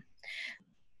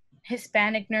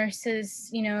Hispanic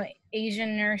nurses,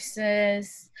 Asian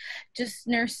nurses, just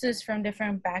nurses from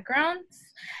different backgrounds,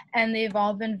 and they've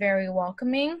all been very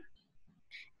welcoming.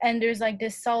 And there's like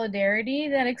this solidarity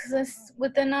that exists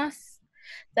within us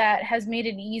that has made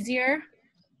it easier.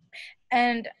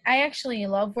 And I actually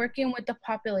love working with the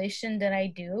population that I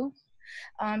do,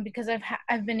 because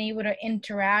I've been able to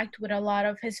interact with a lot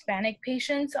of Hispanic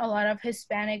patients, a lot of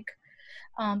Hispanic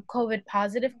COVID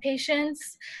positive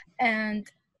patients, and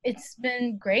it's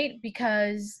been great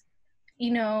because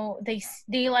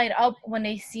they light up when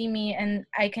they see me and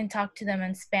I can talk to them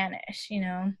in Spanish.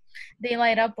 They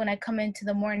light up when I come into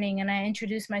the morning and I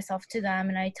introduce myself to them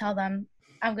and I tell them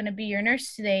I'm going to be your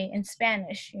nurse today in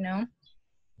Spanish.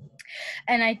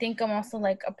 And I think I'm also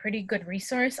like a pretty good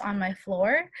resource on my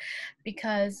floor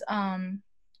because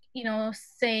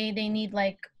say they need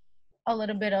like a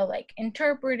little bit of like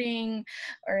interpreting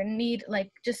or need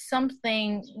like just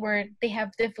something where they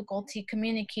have difficulty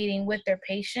communicating with their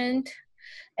patient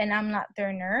and I'm not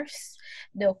their nurse,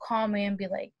 they'll call me and be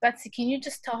like, Betsy, can you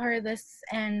just tell her this?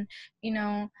 And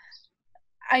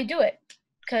I do it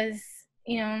because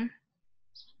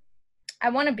I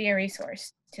want to be a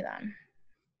resource to them.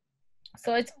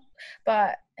 So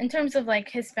in terms of like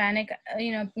Hispanic,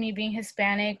 me being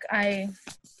Hispanic, I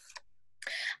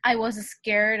was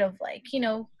scared of like,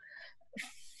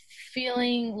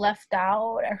 feeling left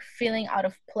out or feeling out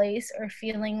of place or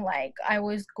feeling like I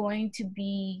was going to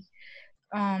be,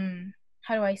 how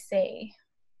do I say,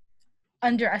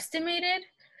 underestimated,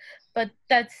 but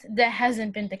that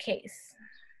hasn't been the case.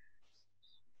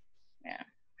 Yeah.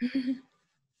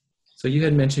 So you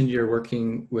had mentioned you're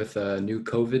working with a new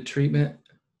COVID treatment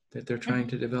that they're trying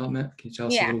to develop. Can you tell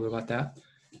us a Yeah. little bit about that?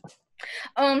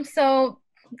 So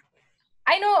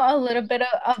I know a little bit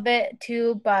of it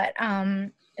too, but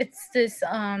it's this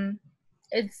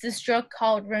drug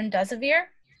called remdesivir,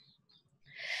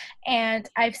 and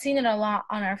I've seen it a lot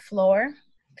on our floor,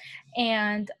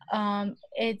 and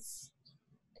it's,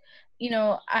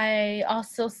 I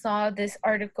also saw this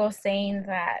article saying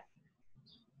that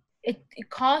it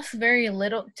costs very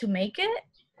little to make it,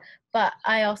 but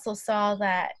I also saw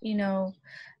that,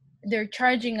 they're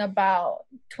charging about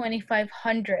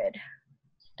 $2,500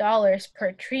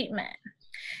 per treatment.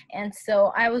 And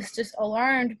so I was just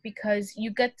alarmed because you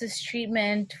get this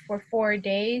treatment for 4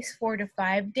 to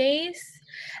 5 days,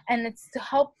 and it's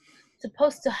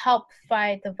supposed to help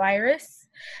fight the virus.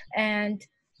 And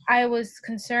I was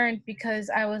concerned because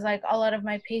I was like, a lot of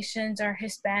my patients are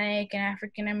Hispanic and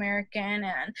African American,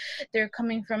 and they're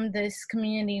coming from this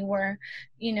community where,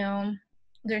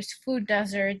 there's food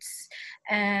deserts,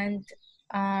 and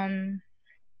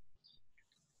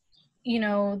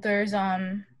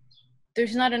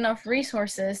there's not enough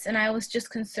resources, and I was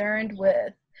just concerned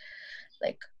with,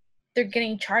 like, they're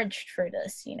getting charged for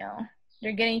this,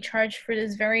 they're getting charged for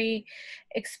this very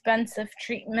expensive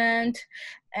treatment,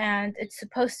 and it's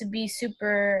supposed to be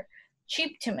super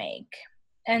cheap to make.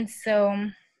 And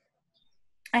so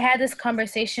I had this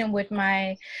conversation with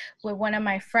one of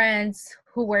my friends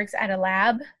who works at a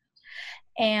lab,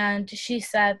 and she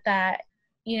said that,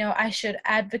 I should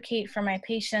advocate for my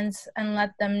patients and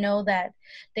let them know that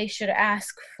they should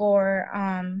ask for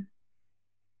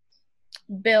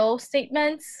bill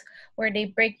statements where they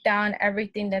break down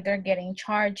everything that they're getting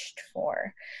charged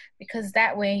for, because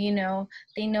that way,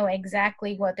 they know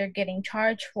exactly what they're getting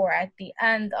charged for at the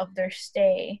end of their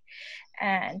stay,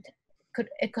 and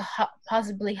it could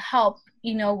possibly help,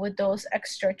 with those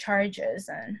extra charges.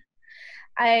 And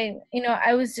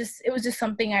it was just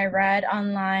something I read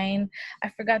online. I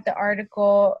forgot the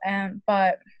article,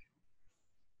 but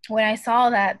when I saw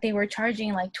that they were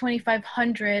charging like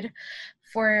 $2,500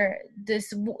 for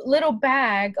this little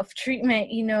bag of treatment,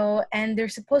 and they're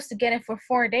supposed to get it for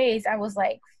 4 days, I was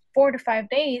like, 4 to 5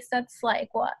 days, that's like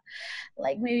what,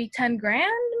 like maybe 10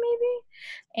 grand maybe.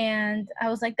 And I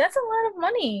was like, that's a lot of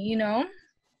money,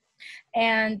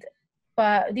 and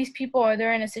but these people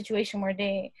they're in a situation where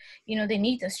they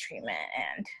need this treatment,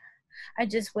 and I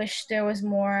just wish there was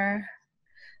more.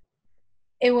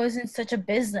 It wasn't such a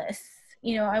business,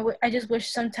 I just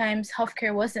wish sometimes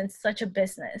healthcare wasn't such a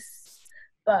business,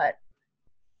 but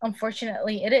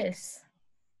unfortunately it is.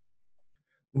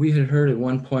 We had heard at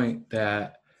one point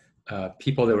that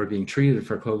people that were being treated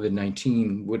for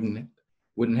COVID-19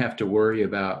 wouldn't have to worry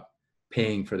about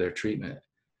paying for their treatment.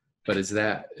 But is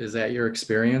that your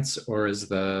experience, or is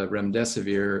the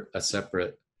remdesivir a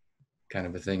separate kind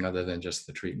of a thing other than just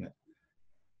the treatment?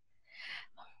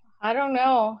 I don't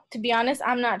know. To be honest,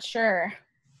 I'm not sure.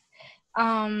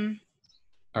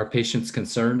 Are patients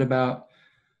concerned about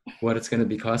what it's going to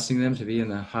be costing them to be in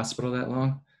the hospital that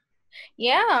long?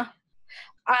 Yeah.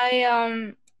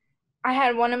 I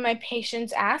had one of my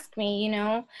patients ask me,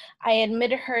 I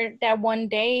admitted her that one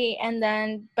day, and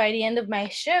then by the end of my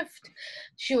shift,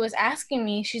 she was asking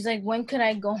me, she's like, when could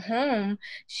I go home?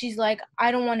 She's like, I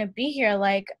don't want to be here.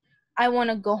 Like, I want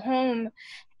to go home.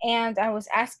 And I was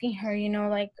asking her,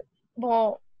 like,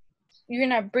 well, you're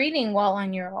not breathing well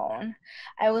on your own.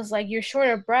 I was like, you're short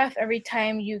of breath every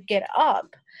time you get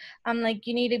up. I'm like,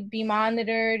 you need to be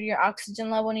monitored. Your oxygen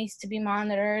level needs to be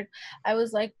monitored. I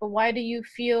was like, but why do you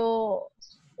feel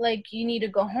like you need to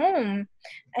go home?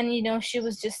 And, she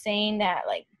was just saying that,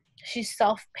 like, she's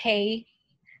self-pay,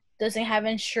 doesn't have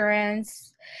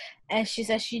insurance. And she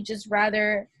says she'd just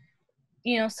rather,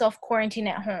 self-quarantine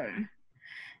at home.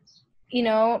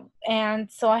 And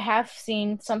so I have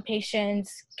seen some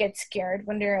patients get scared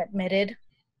when they're admitted.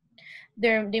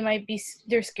 They're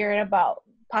scared about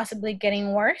possibly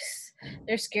getting worse.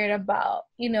 They're scared about,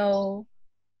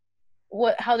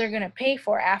 how they're going to pay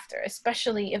for after,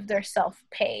 especially if they're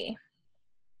self-pay,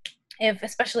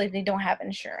 especially if they don't have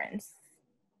insurance.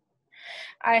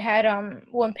 I had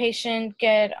one patient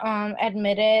get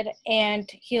admitted, and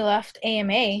he left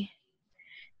AMA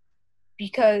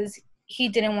because he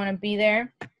didn't want to be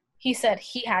there. He said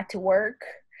he had to work,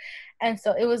 And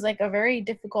so it was like a very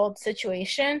difficult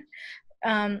situation,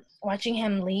 watching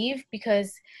him leave,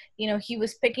 because, you know, he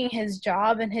was picking his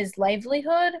job and his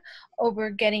livelihood over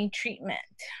getting treatment,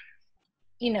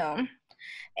 you know.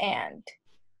 And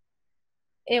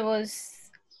it was,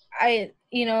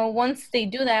 you know, once they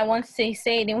do that, once they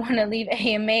say they want to leave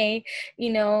AMA,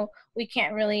 you know, we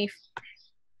can't really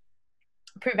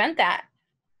prevent that.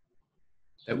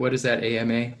 What is that,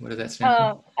 AMA? What does that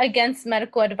stand for? Against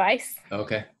medical advice.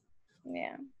 Okay.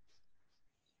 Yeah.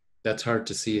 That's hard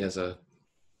to see as a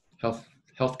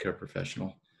healthcare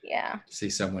professional. Yeah. To see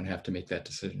someone have to make that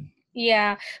decision.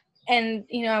 Yeah. And,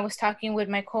 you know, I was talking with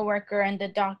my coworker, and the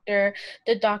doctor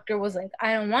was like,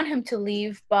 I don't want him to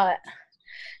leave, but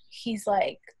he's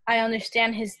like, I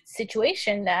understand his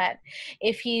situation, that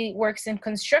if he works in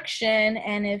construction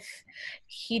and if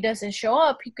he doesn't show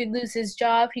up, he could lose his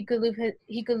job. He could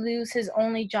lose his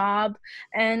only job.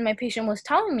 And my patient was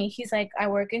telling me, he's like, I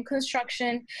work in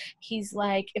construction. He's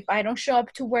like, if I don't show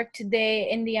up to work today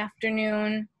in the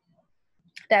afternoon,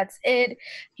 that's it.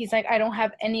 He's like, I don't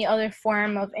have any other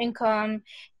form of income.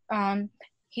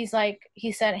 He's like,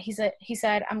 he said,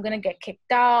 I'm gonna get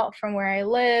kicked out from where I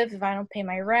live if I don't pay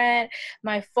my rent.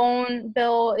 My phone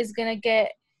bill is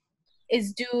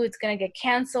due. It's gonna get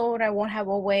canceled. I won't have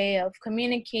a way of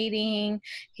communicating.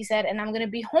 He said, and I'm gonna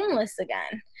be homeless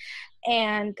again.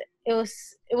 And it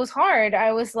was hard.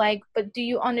 I was like, but do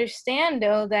you understand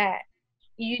though that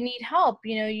you need help?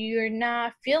 You know, you're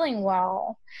not feeling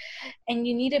well, and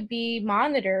you need to be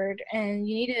monitored, and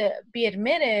you need to be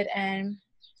admitted. And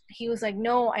he was like,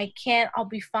 no, I can't, I'll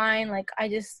be fine. Like,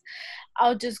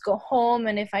 I'll just go home,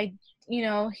 and if I, you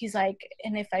know, he's like,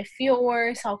 and if I feel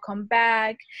worse, I'll come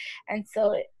back. And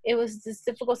so it was this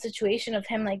difficult situation of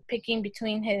him like picking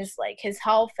between his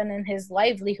health and then his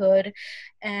livelihood.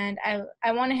 And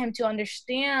I wanted him to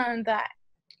understand that,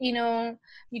 you know,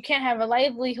 you can't have a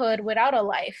livelihood without a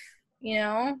life, you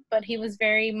know. But he was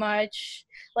very much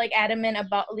like adamant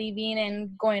about leaving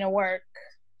and going to work,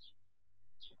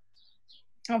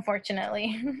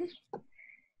 unfortunately.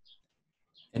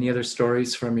 Any other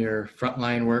stories from your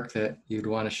frontline work that you'd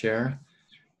want to share?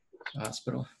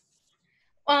 Hospital.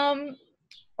 um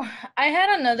I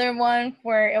had another one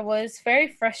where it was very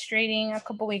frustrating a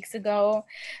couple weeks ago.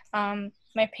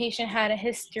 My patient had a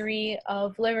history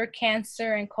of liver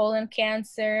cancer and colon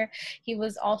cancer. He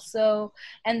also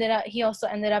ended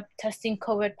up testing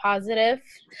COVID positive,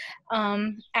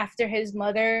 after his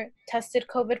mother tested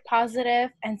COVID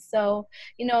positive. And so,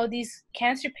 you know, these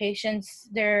cancer patients,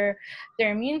 their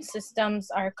immune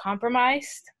systems are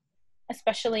compromised,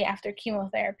 especially after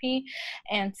chemotherapy.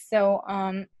 And so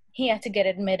he had to get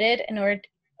admitted in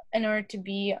order to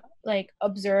be like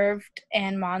observed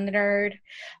and monitored.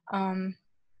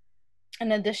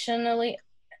 And additionally,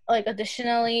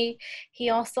 he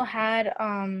also had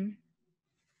a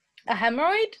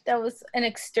hemorrhoid that was an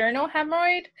external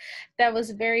hemorrhoid that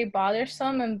was very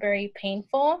bothersome and very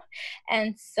painful.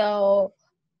 And so,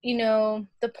 you know,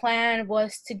 the plan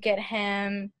was to get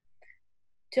him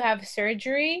to have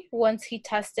surgery once he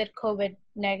tested COVID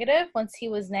negative, once he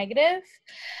was negative.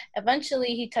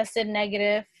 Eventually, he tested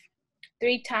negative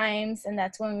 3 times, and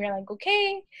that's when we were like,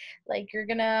 okay, like, you're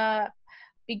gonna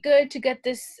be good to get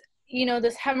this, you know,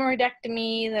 this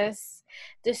hemorrhoidectomy, this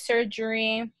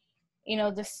surgery. You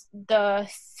know, the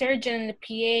surgeon and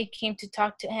the PA came to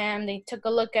talk to him. They took a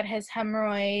look at his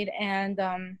hemorrhoid, and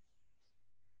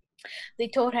they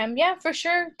told him, yeah, for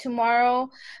sure, tomorrow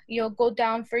you'll go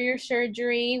down for your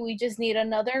surgery. We just need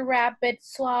another rapid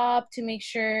swab to make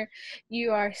sure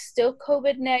you are still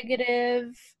COVID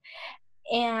negative.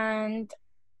 And,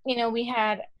 you know, we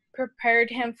had prepared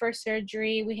him for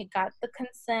surgery. We had got the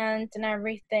consent and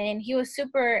everything. He was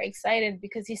super excited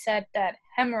because he said that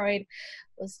hemorrhoid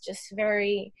was just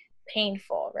very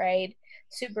painful, right?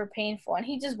 Super painful. And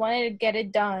he just wanted to get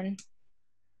it done.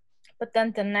 But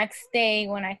then the next day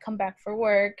when I come back for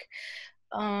work,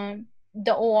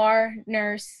 the OR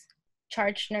nurse,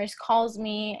 charge nurse, calls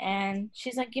me, and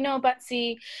she's like, you know,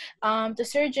 Betsy, the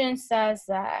surgeon says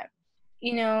that,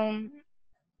 you know,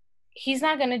 he's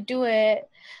not going to do it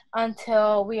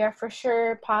until we are for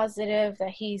sure positive that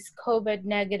he's COVID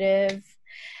negative.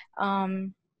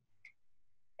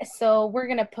 So we're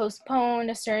going to postpone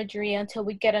the surgery until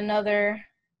we get another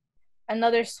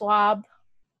swab.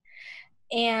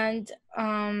 And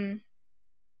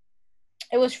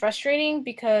it was frustrating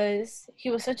because he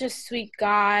was such a sweet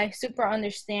guy, super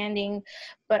understanding,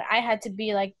 but I had to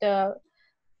be like the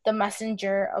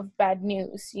messenger of bad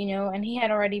news, you know. And he had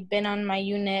already been on my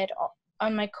unit,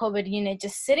 on my COVID unit,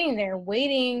 just sitting there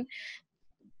waiting,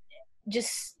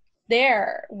 just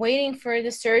there waiting for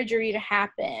the surgery to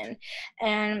happen.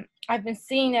 And I've been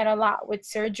seeing that a lot with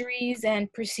surgeries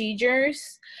and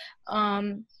procedures.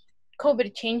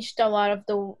 COVID changed a lot of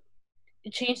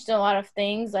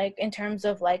things, like in terms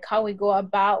of like how we go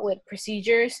about with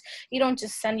procedures. You don't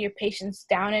just send your patients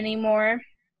down anymore.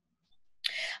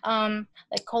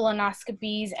 Like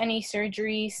colonoscopies, any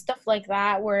surgery, stuff like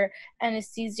that, where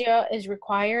anesthesia is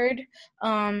required.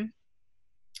 Um,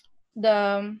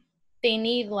 the they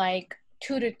need like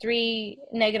 2 to 3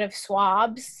 negative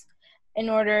swabs in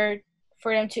order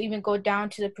for them to even go down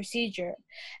to the procedure.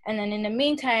 And then in the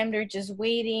meantime, they're just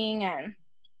waiting, and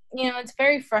it's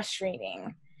very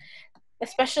frustrating,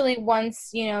 especially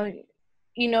once you're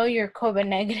COVID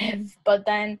negative, but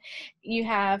then you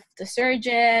have the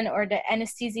surgeon or the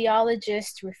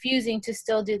anesthesiologist refusing to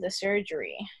still do the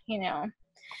surgery.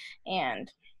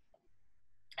 And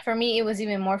for me, it was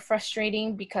even more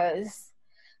frustrating because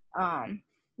um,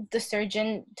 the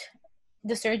surgeon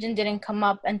didn't come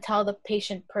up and tell the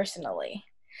patient personally.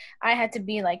 I had to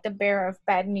be like the bearer of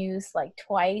bad news like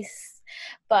twice,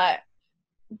 but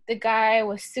the guy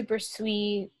was super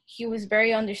sweet. He was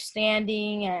very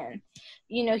understanding, and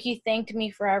he thanked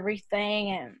me for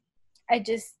everything. And I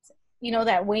just,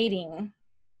 that waiting,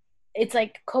 it's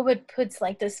like COVID puts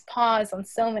like this pause on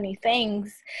so many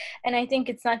things. And I think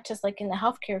it's not just like in the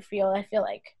healthcare field. I feel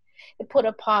like it put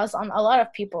a pause on a lot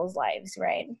of people's lives,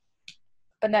 right?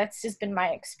 But that's just been my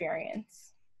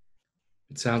experience.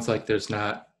 It sounds like there's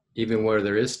not, even where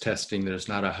there is testing, there's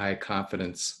not a high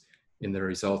confidence in the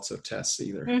results of tests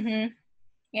either. Mm-hmm.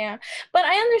 Yeah. But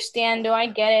I understand, though. I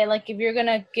get it. Like if you're going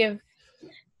to give,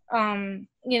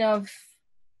 if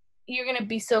you're going to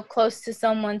be so close to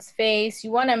someone's face, you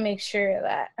want to make sure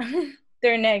that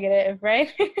they're negative,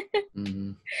 right?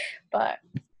 Mm-hmm. But.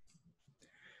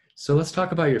 So let's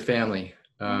talk about your family.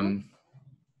 Mm-hmm.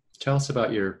 Tell us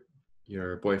about your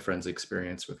boyfriend's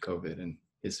experience with COVID and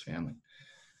his family.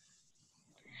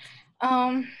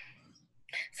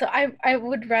 So I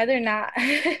would rather not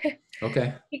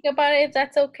Okay. speak about it, if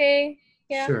that's okay.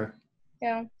 Yeah. Sure.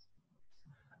 Yeah.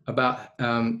 About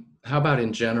how about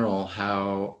in general,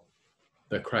 how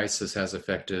the crisis has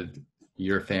affected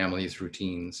your family's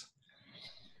routines?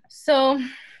 So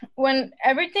when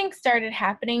everything started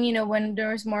happening, when there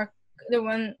was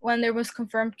when there was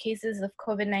confirmed cases of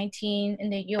COVID-19 in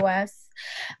the US,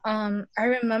 I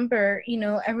remember,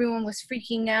 everyone was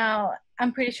freaking out.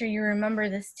 I'm pretty sure you remember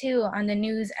this too. On the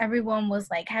news, everyone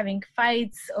was like having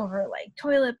fights over like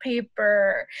toilet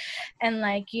paper and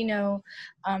like,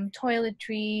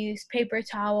 toiletries, paper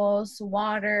towels,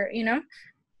 water.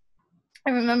 I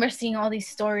remember seeing all these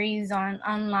stories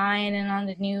online and on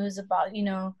the news about,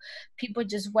 people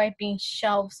just wiping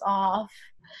shelves off.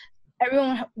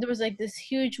 There was like this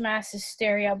huge mass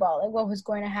hysteria about like what was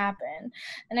going to happen.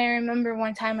 And I remember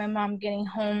one time my mom getting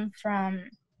home from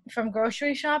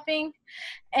grocery shopping,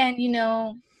 and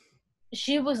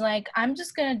she was like, I'm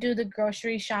just going to do the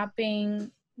grocery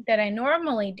shopping that I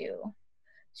normally do,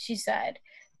 she said,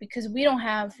 because we don't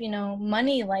have,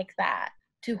 money like that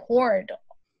to hoard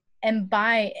and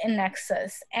buy in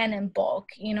excess and in bulk.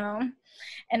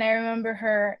 And I remember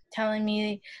her telling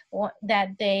me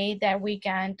that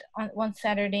weekend, on one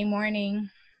Saturday morning,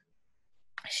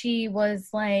 she was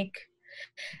like,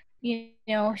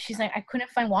 she's like, I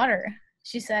couldn't find water.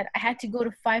 She said, I had to go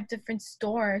to 5 different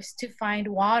stores to find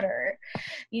water,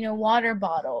 water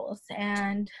bottles.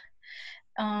 And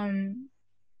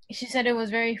she said it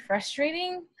was very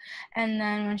frustrating. And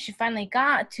then when she finally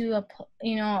got to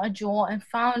a Jewel and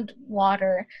found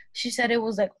water, she said it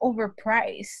was like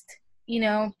overpriced.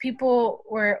 People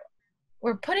were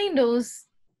putting those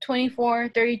 24,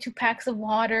 32 packs of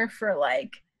water for like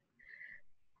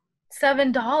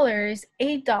 $7,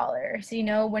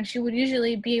 $8, when she would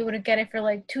usually be able to get it for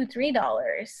like $2,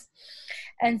 $3.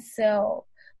 And so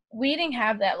we didn't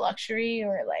have that luxury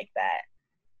or like that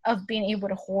of being able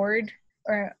to hoard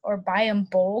or buy in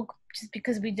bulk, just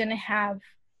because we didn't have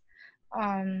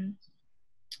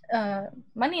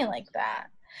money like that.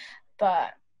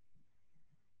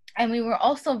 And we were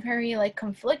also very like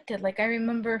conflicted. Like I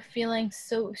remember feeling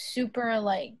so super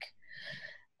like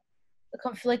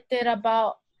conflicted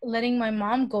about letting my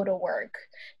mom go to work.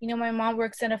 My mom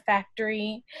works in a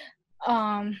factory.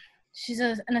 She's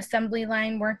an assembly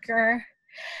line worker.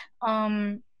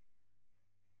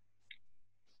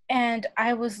 And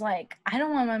I was like, I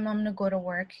don't want my mom to go to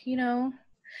work,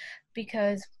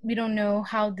 because we don't know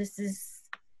how this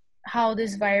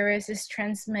virus is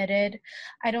transmitted.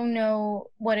 I don't know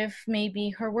what if maybe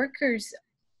her workers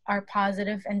are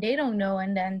positive and they don't know,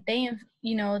 and then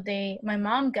my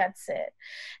mom gets it.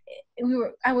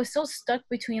 I was so stuck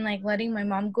between like letting my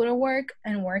mom go to work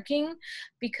and working,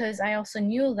 because I also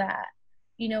knew that,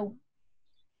 you know,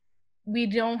 we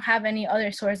don't have any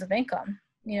other source of income,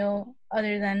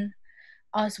 other than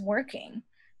us working.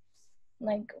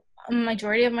 Like, a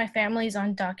majority of my family is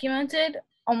undocumented.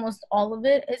 Almost all of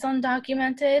it is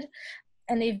undocumented,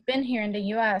 and they've been here in the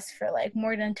US for like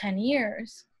more than 10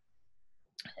 years.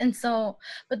 And so,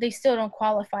 but they still don't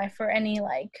qualify for any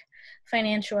like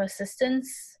financial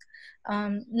assistance.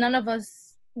 None of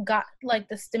us got like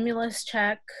the stimulus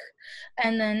check,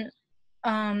 and then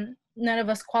none of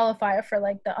us qualify for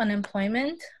like the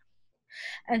unemployment.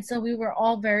 And so we were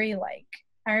all very like,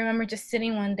 I remember just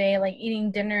sitting one day, like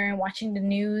eating dinner and watching the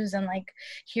news and like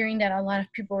hearing that a lot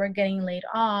of people were getting laid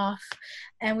off.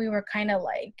 And we were kind of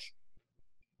like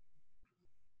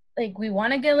we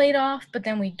want to get laid off, but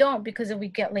then we don't, because if we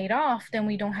get laid off, then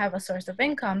we don't have a source of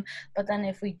income. But then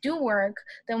if we do work,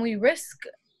 then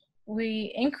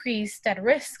we increase that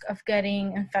risk of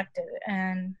getting infected.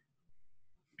 And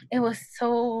it was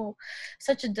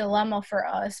such a dilemma for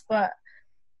us. But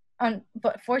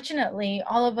fortunately,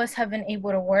 all of us have been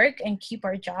able to work and keep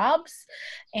our jobs,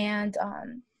 and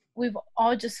we've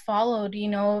all just followed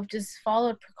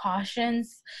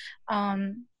precautions.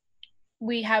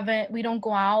 We don't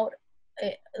go out.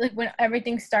 Like when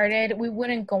everything started, we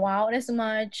wouldn't go out as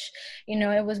much.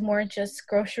 It was more just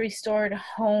grocery store to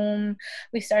home.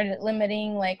 We started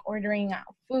limiting like ordering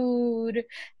out food,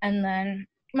 and then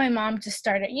my mom just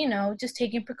started, just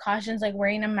taking precautions like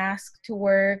wearing a mask to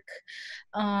work,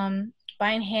 um,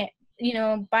 buying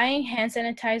buying hand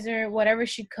sanitizer, whatever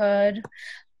she could.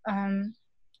 Um,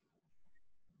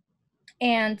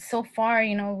 and so far,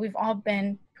 we've all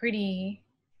been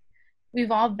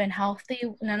healthy.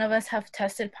 None of us have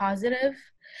tested positive,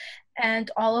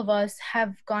 and all of us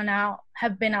have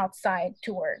been outside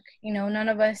to work. None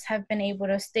of us have been able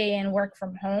to stay and work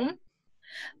from home,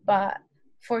 but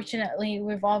fortunately,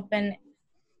 none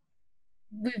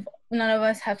of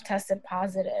us have tested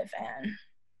positive. And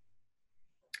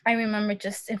I remember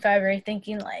just in February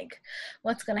thinking like,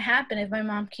 what's going to happen if my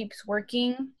mom keeps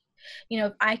working?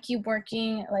 If I keep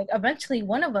working, like eventually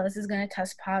one of us is going to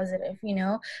test positive.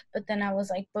 But then I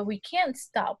was like, but we can't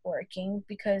stop working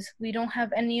because we don't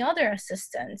have any other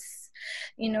assistance.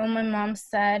 My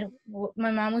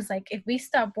mom was like, if we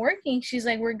stop working, she's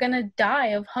like, we're going to die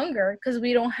of hunger because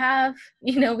we don't have,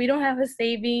 we don't have a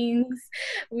savings.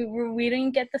 We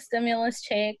didn't get the stimulus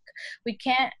check. We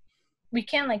can't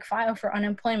like file for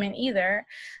unemployment either.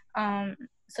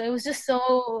 So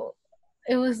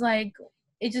it was like,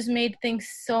 it just made things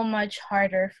so much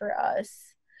harder for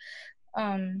us.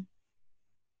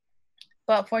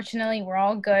 But fortunately, we're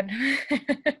all good.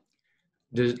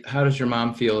 How does your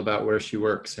mom feel about where she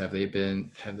works? Have they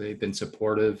been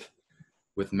supportive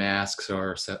with masks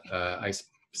or ice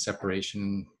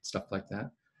separation, stuff like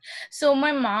that? So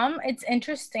my mom, it's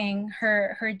interesting,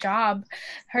 her job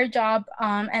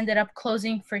ended up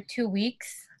closing for 2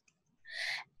 weeks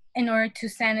in order to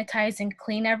sanitize and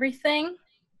clean everything.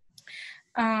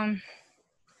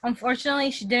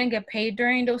 Unfortunately, she didn't get paid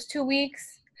during those 2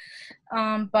 weeks,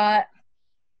 but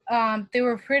they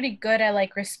were pretty good at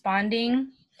like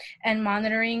responding and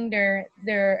monitoring their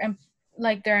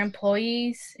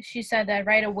employees. She said that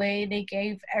right away they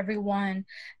gave everyone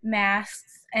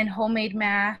masks and homemade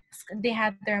masks. They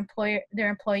had their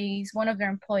employees, one of their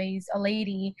employees, a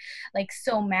lady, like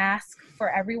sew masks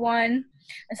for everyone.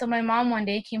 And so my mom one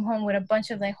day came home with a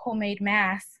bunch of like homemade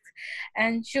masks,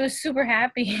 and she was super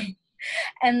happy.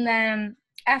 And then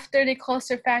after they closed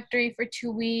their factory for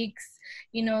 2 weeks,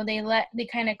 they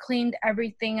kind of cleaned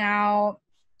everything out.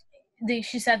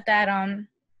 She said that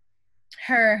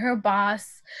her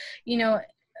boss, you know,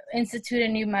 instituted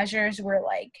new measures where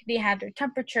like they had their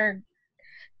temperature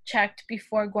checked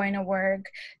before going to work.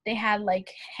 They had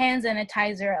like hand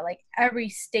sanitizer at like every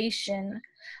station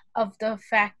of the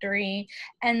factory.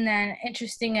 And then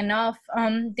interesting enough,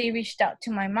 they reached out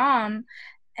to my mom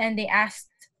and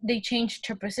they changed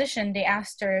her position. They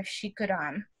asked her if she could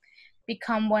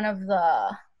become one of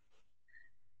the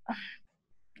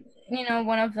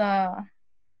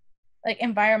like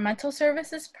environmental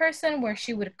services person, where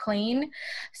she would clean.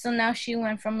 So now she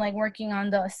went from like working on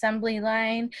the assembly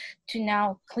line to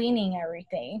now cleaning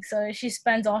everything. So she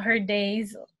spends all her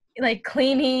days like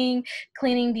cleaning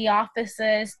the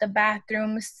offices, the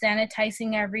bathrooms,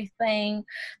 sanitizing everything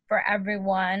for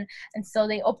everyone. And so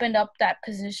they opened up that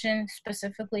position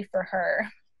specifically for her.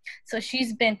 So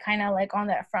she's been kind of like on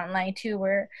that front line too,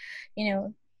 where, you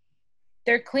know,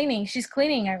 they're cleaning. She's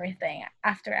cleaning everything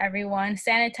after everyone,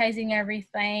 sanitizing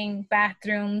everything,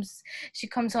 bathrooms. She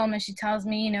comes home and she tells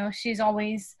me, she's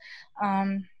always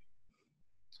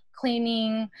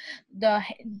cleaning the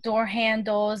door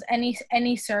handles,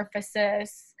 any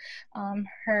surfaces.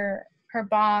 Her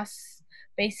boss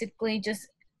basically just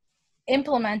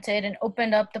implemented and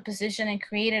opened up the position and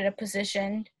created a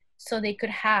position so they could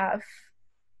have,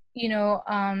 you know,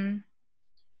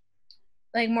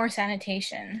 like more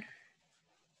sanitation.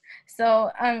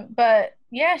 So, but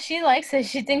yeah, she likes it.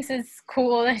 She thinks it's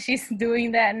cool that she's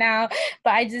doing that now.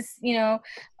 But I just, and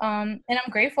I'm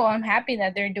grateful. I'm happy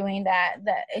that they're doing that.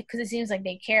 Because it seems like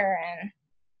they care and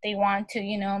they want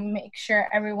to, make sure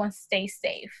everyone stays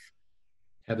safe.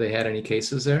 Have they had any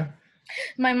cases there?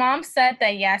 My mom said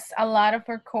that yes, a lot of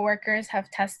her coworkers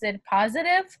have tested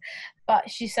positive, but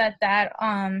she said that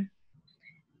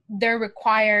they're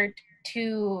required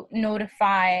to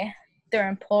notify their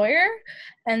employer,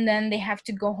 and then they have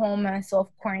to go home and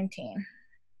self-quarantine.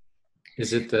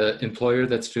 Is it the employer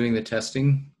that's doing the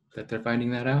testing that they're finding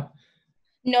that out?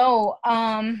 No,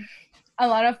 I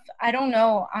don't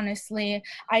know, honestly.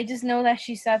 I just know that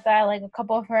she said that like a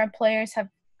couple of her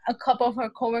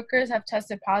coworkers have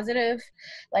tested positive,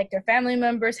 like their family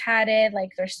members had it, like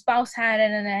their spouse had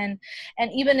it,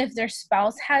 and even if their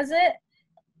spouse has it,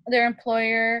 their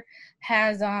employer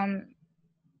has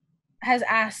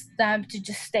asked them to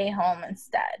just stay home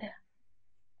instead.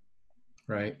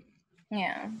 Right.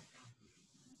 Yeah.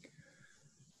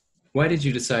 Why did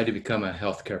you decide to become a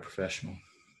healthcare professional?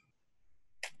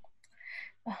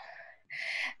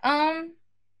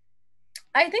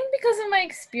 I think because of my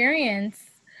experience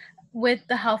with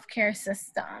the healthcare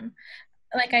system.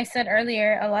 Like I said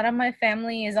earlier, a lot of my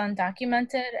family is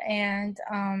undocumented, and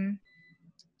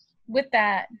with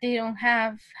that, they don't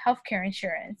have healthcare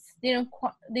insurance.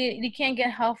 They can't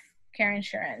get healthcare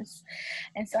insurance,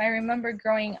 and so I remember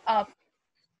growing up,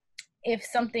 if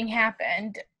something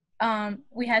happened,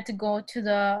 we had to go to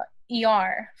the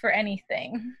ER for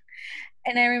anything.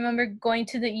 And I remember going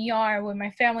to the ER with my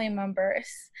family members,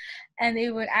 and they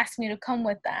would ask me to come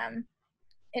with them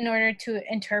in order to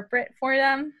interpret for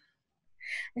them.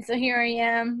 And so here I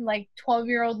am, like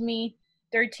 12-year-old me,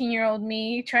 13-year-old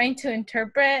me, trying to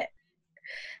interpret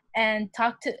and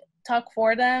talk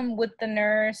for them with the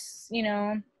nurse,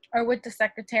 or with the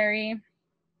secretary.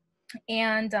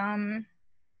 And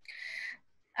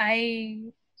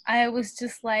I was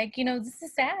just like, this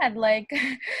is sad. Like,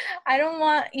 I don't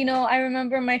want, I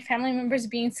remember my family members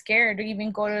being scared to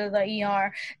even go to the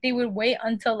ER. They would wait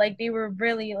until like they were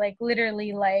really like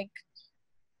literally like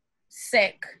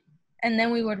sick, and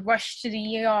then we would rush to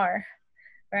the ER,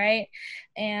 right?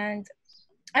 And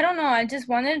I don't know, I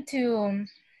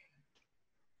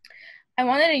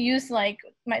wanted to use like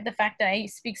the fact that I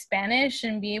speak Spanish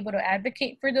and be able to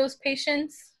advocate for those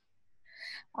patients.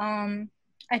 I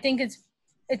think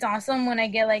it's awesome when I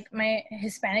get like my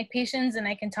Hispanic patients and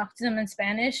I can talk to them in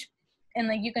Spanish, and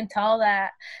like you can tell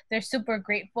that they're super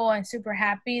grateful and super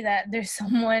happy that there's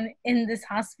someone in this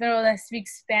hospital that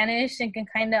speaks Spanish and can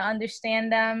kind of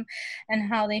understand them and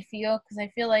how they feel. Because I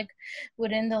feel like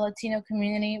within the Latino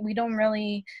community, we don't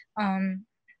really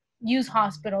use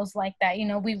hospitals like that.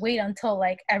 We wait until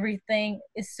like everything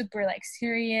is super like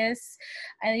serious.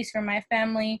 At least for my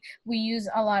family, we use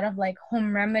a lot of like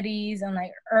home remedies and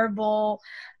like herbal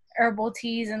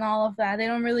teas and all of that. They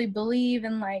don't really believe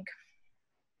in like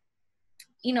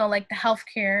like the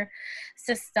healthcare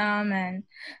system. And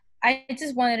I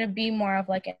just wanted to be more of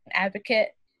like an advocate,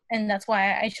 and that's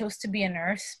why I chose to be a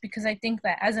nurse, because I think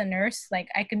that as a nurse, like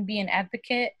I can be an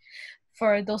advocate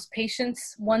for those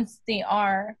patients once they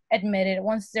are admitted,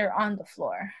 once they're on the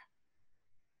floor.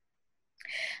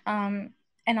 And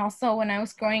also when I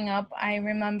was growing up, I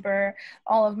remember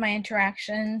all of my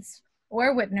interactions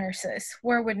were with nurses,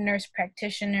 were with nurse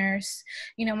practitioners.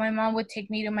 My mom would take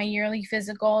me to my yearly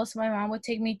physicals. My mom would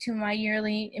take me to my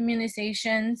yearly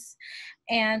immunizations,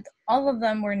 and all of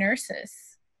them were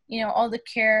nurses. All the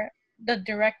care, the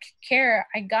direct care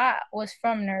I got was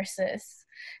from nurses.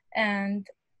 And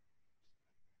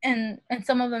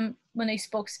some of them, when they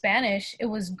spoke Spanish, it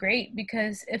was great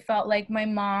because it felt like my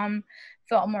mom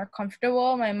felt more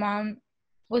comfortable. My mom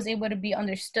was able to be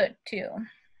understood too.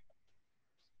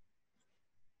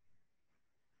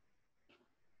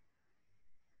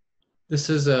 This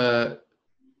is a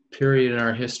period in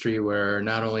our history where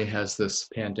not only has this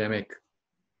pandemic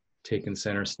taken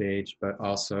center stage, but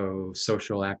also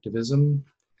social activism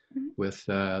with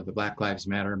the Black Lives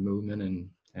Matter movement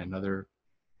and other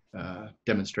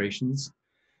demonstrations.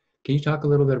 Can you talk a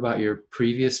little bit about your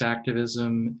previous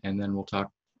activism, and then we'll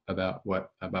talk about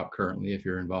currently, if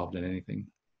you're involved in anything?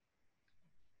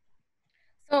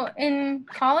 So in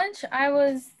college, I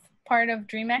was part of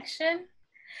Dream Action.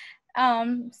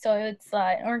 So it's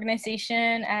an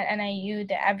organization at NIU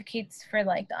that advocates for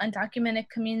like the undocumented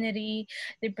community.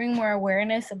 They bring more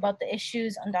awareness about the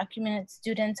issues undocumented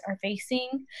students are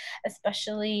facing,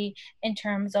 especially in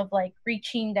terms of like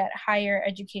reaching that higher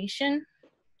education.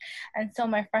 And so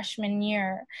my freshman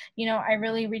year, I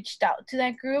really reached out to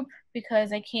that group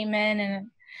because I came in and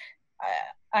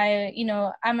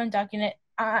I'm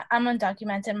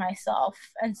undocumented myself,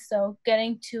 and so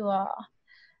getting to a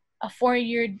 4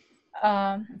 year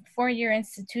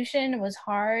institution was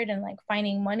hard, and like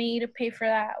finding money to pay for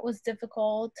that was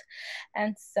difficult.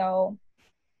 And so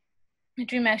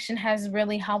Dream Action has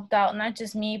really helped out not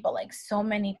just me but like so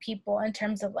many people in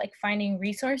terms of like finding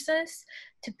resources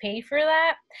to pay for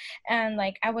that. And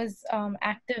like I was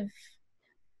active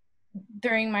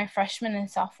during my freshman and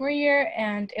sophomore year,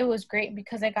 and it was great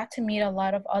because I got to meet a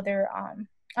lot of other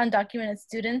undocumented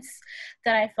students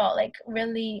that I felt like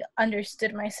really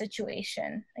understood my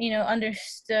situation,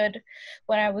 understood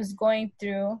what I was going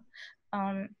through.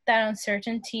 That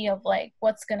uncertainty of like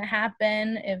what's gonna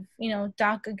happen if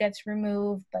DACA gets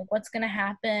removed, like what's gonna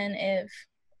happen if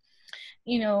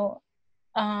you know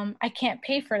I can't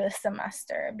pay for this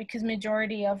semester, because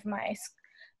majority of my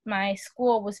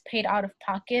school was paid out of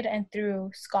pocket and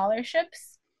through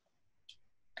scholarships.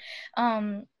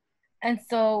 Um, and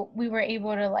so we were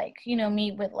able to like,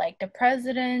 meet with like the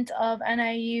president of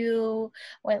NIU,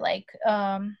 with like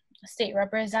state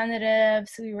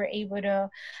representatives. We were able to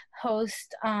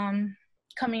host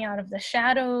coming out of the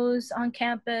shadows on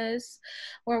campus,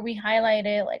 where we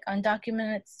highlighted like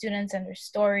undocumented students and their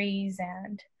stories,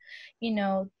 and you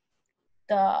know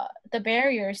the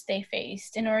barriers they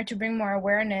faced in order to bring more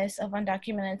awareness of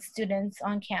undocumented students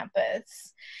on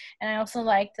campus. And I also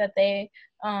liked that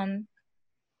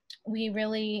we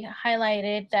really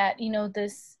highlighted that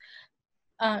this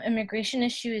immigration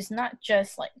issue is not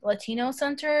just like Latino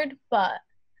centered, but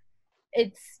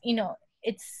it's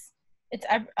it's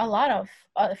a lot of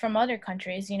from other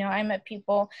countries. I met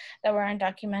people that were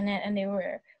undocumented and they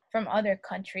were from other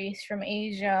countries, from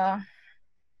Asia,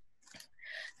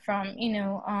 from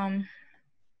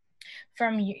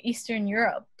from Eastern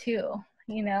Europe too,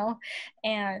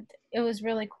 and it was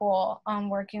really cool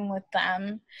working with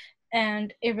them.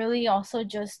 And it really also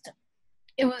just,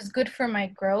 it was good for my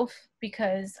growth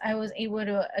because I was able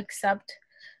to accept,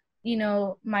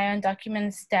 my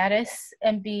undocumented status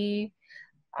and be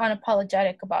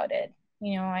unapologetic about it.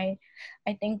 I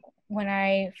think when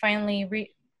I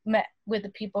finally met with the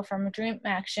people from Dream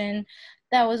Action,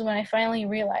 that was when I finally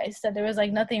realized that there was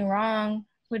like nothing wrong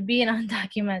with being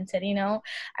undocumented.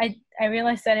 I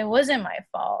realized that it wasn't my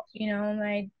fault.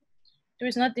 There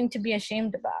was nothing to be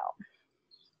ashamed about.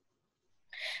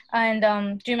 And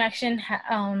Dream Action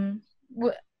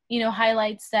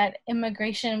highlights that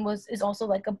immigration is also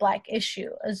like a Black issue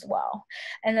as well,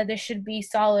 and that there should be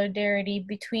solidarity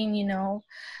between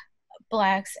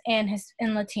Blacks and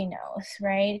Latinos,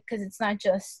 right? Because it's not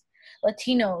just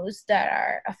Latinos that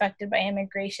are affected by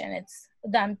immigration, it's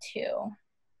them too.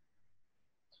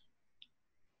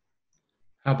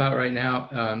 How about right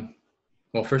now?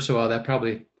 Well, first of all, that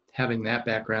probably having that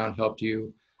background helped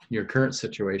you in your current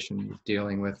situation,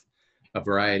 dealing with a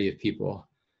variety of people,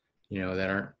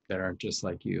 that aren't just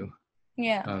like you.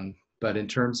 Yeah. But in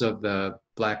terms of the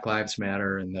Black Lives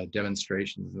Matter and the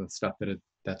demonstrations and the stuff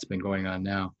that's been going on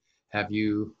now, have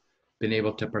you been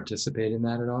able to participate in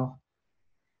that at all?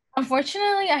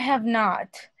 Unfortunately, I have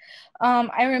not.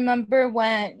 I remember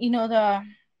when the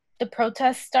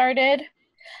protests started,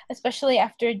 especially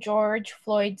after George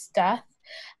Floyd's death.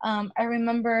 I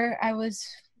remember I was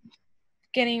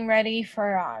getting ready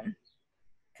for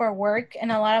work,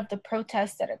 and a lot of the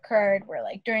protests that occurred were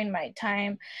like during my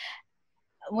time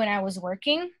when I was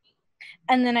working.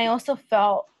 And then I also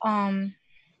felt I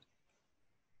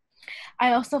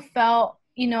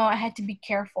had to be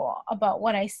careful about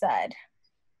what I said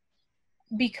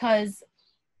because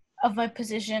of my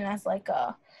position as like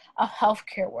a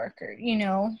healthcare worker.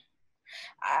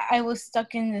 I was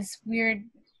stuck in this weird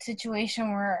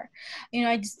situation where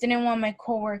I just didn't want my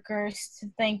coworkers to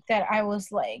think that I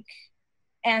was like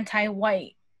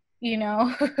anti-white,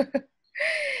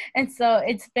 and so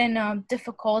it's been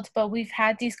difficult, but we've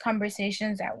had these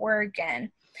conversations at work.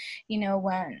 And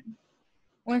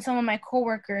when some of my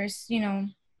coworkers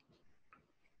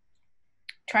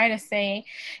try to say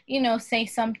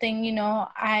something,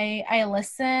 I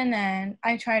listen and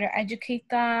I try to educate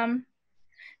them,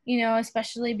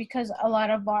 especially because a lot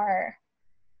of our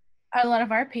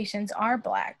patients are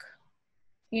Black,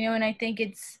 and I think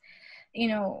it's,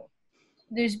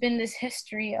 there's been this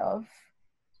history of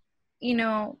you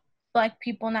know, Black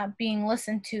people not being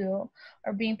listened to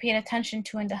or being paid attention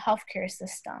to in the healthcare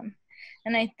system.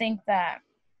 And I think that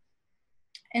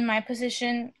in my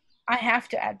position, I have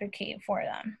to advocate for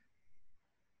them,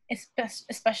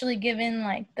 especially given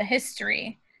like the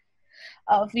history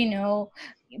of,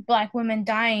 Black women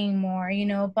dying more,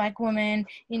 Black women,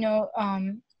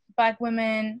 Black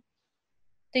women,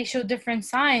 they show different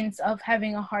signs of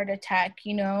having a heart attack,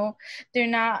 they're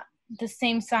not the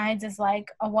same signs as like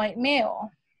a white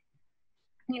male,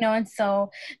 and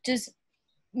so just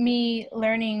me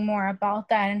learning more about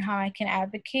that and how I can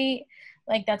advocate,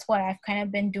 like that's what I've kind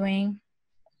of been doing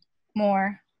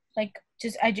more, like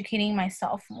just educating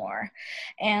myself more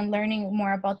and learning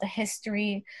more about the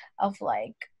history of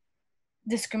like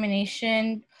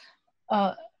discrimination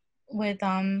with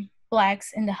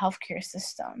Blacks in the healthcare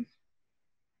system.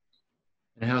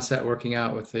 And how's that working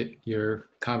out with your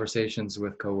conversations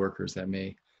with coworkers that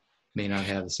may not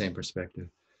have the same perspective?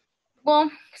 Well,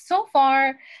 so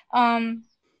far, a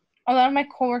lot of my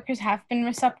coworkers have been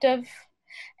receptive,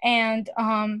 and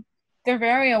they're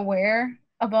very aware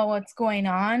about what's going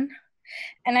on,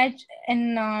 and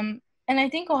I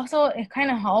think also it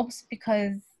kind of helps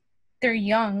because they're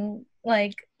young,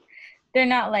 like they're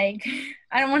not like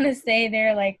I don't want to say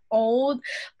they're like old,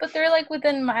 but they're like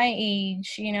within my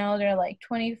age, they're like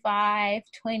 25,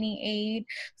 28.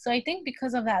 So I think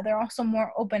because of that, they're also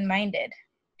more open-minded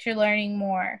to learning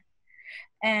more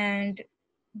and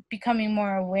becoming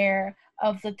more aware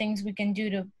of the things we can do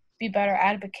to be better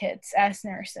advocates as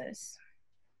nurses.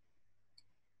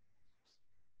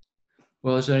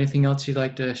 Well, is there anything else you'd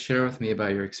like to share with me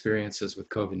about your experiences with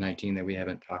COVID-19 that we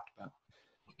haven't talked about?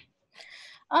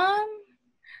 Um,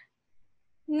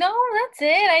 no, that's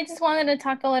it. I just wanted to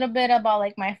talk a little bit about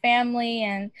like my family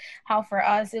and how for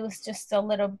us it was just a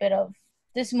little bit of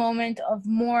this moment of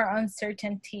more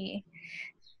uncertainty,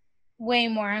 way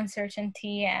more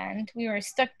uncertainty, and we were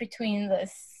stuck between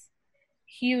this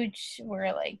huge,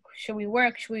 we're like, should we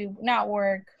work, should we not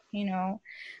work,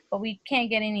 but we can't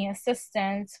get any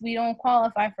assistance, we don't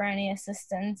qualify for any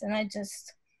assistance, and I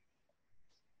just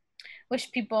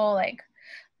wish people like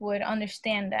would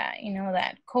understand that,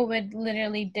 that COVID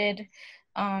literally did,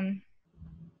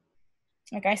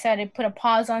 like I said, it put a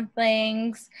pause on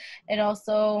things. It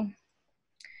also,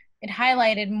 it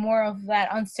highlighted more of that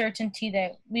uncertainty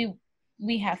that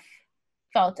we have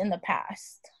felt in the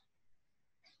past,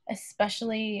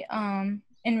 especially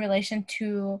in relation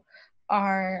to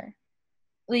our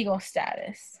legal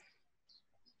status.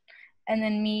 And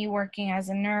then me working as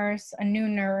a nurse, a new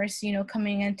nurse,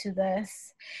 coming into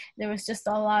this, there was just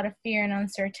a lot of fear and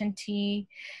uncertainty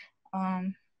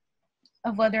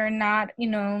of whether or not,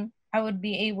 I would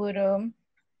be able to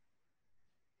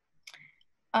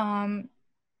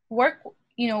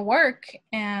work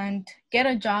and get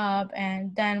a job.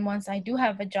 And then once I do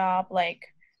have a job,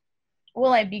 like,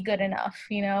 will I be good enough?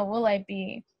 Will I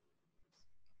be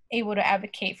able to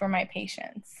advocate for my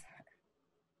patients?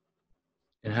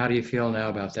 And how do you feel now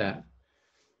about that?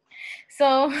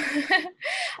 So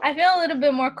I feel a little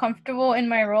bit more comfortable in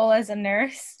my role as a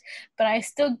nurse, but I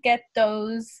still get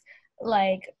those,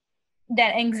 like,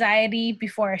 that anxiety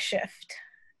before a shift.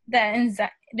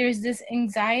 There's this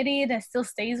anxiety that still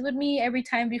stays with me every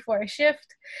time before a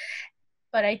shift,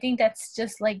 but I think that's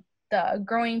just like the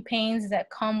growing pains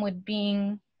that come with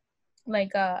being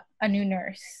like a new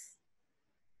nurse.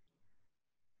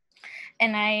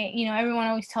 And everyone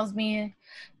always tells me,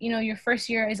 your first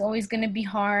year is always going to be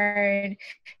hard.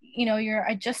 You're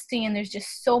adjusting and there's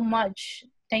just so much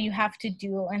that you have to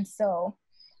do. And so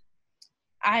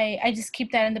I just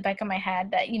keep that in the back of my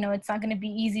head that, it's not going to be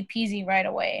easy peasy right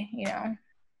away,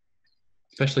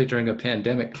 Especially during a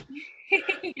pandemic.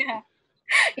 Yeah.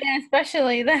 Yeah,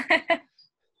 especially that.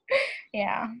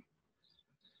 Yeah.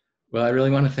 Well, I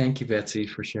really want to thank you, Betsy,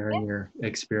 for sharing your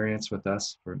experience with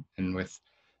us and with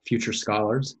future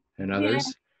scholars and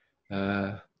others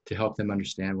to help them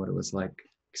understand what it was like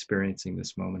experiencing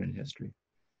this moment in history.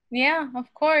 Yeah,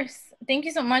 of course. Thank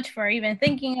you so much for even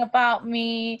thinking about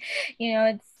me.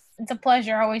 It's a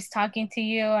pleasure always talking to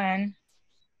you, and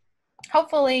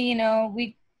hopefully,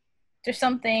 there's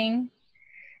something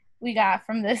we got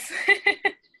from this.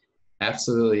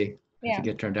 Absolutely. I Yeah. think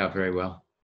it turned out very well.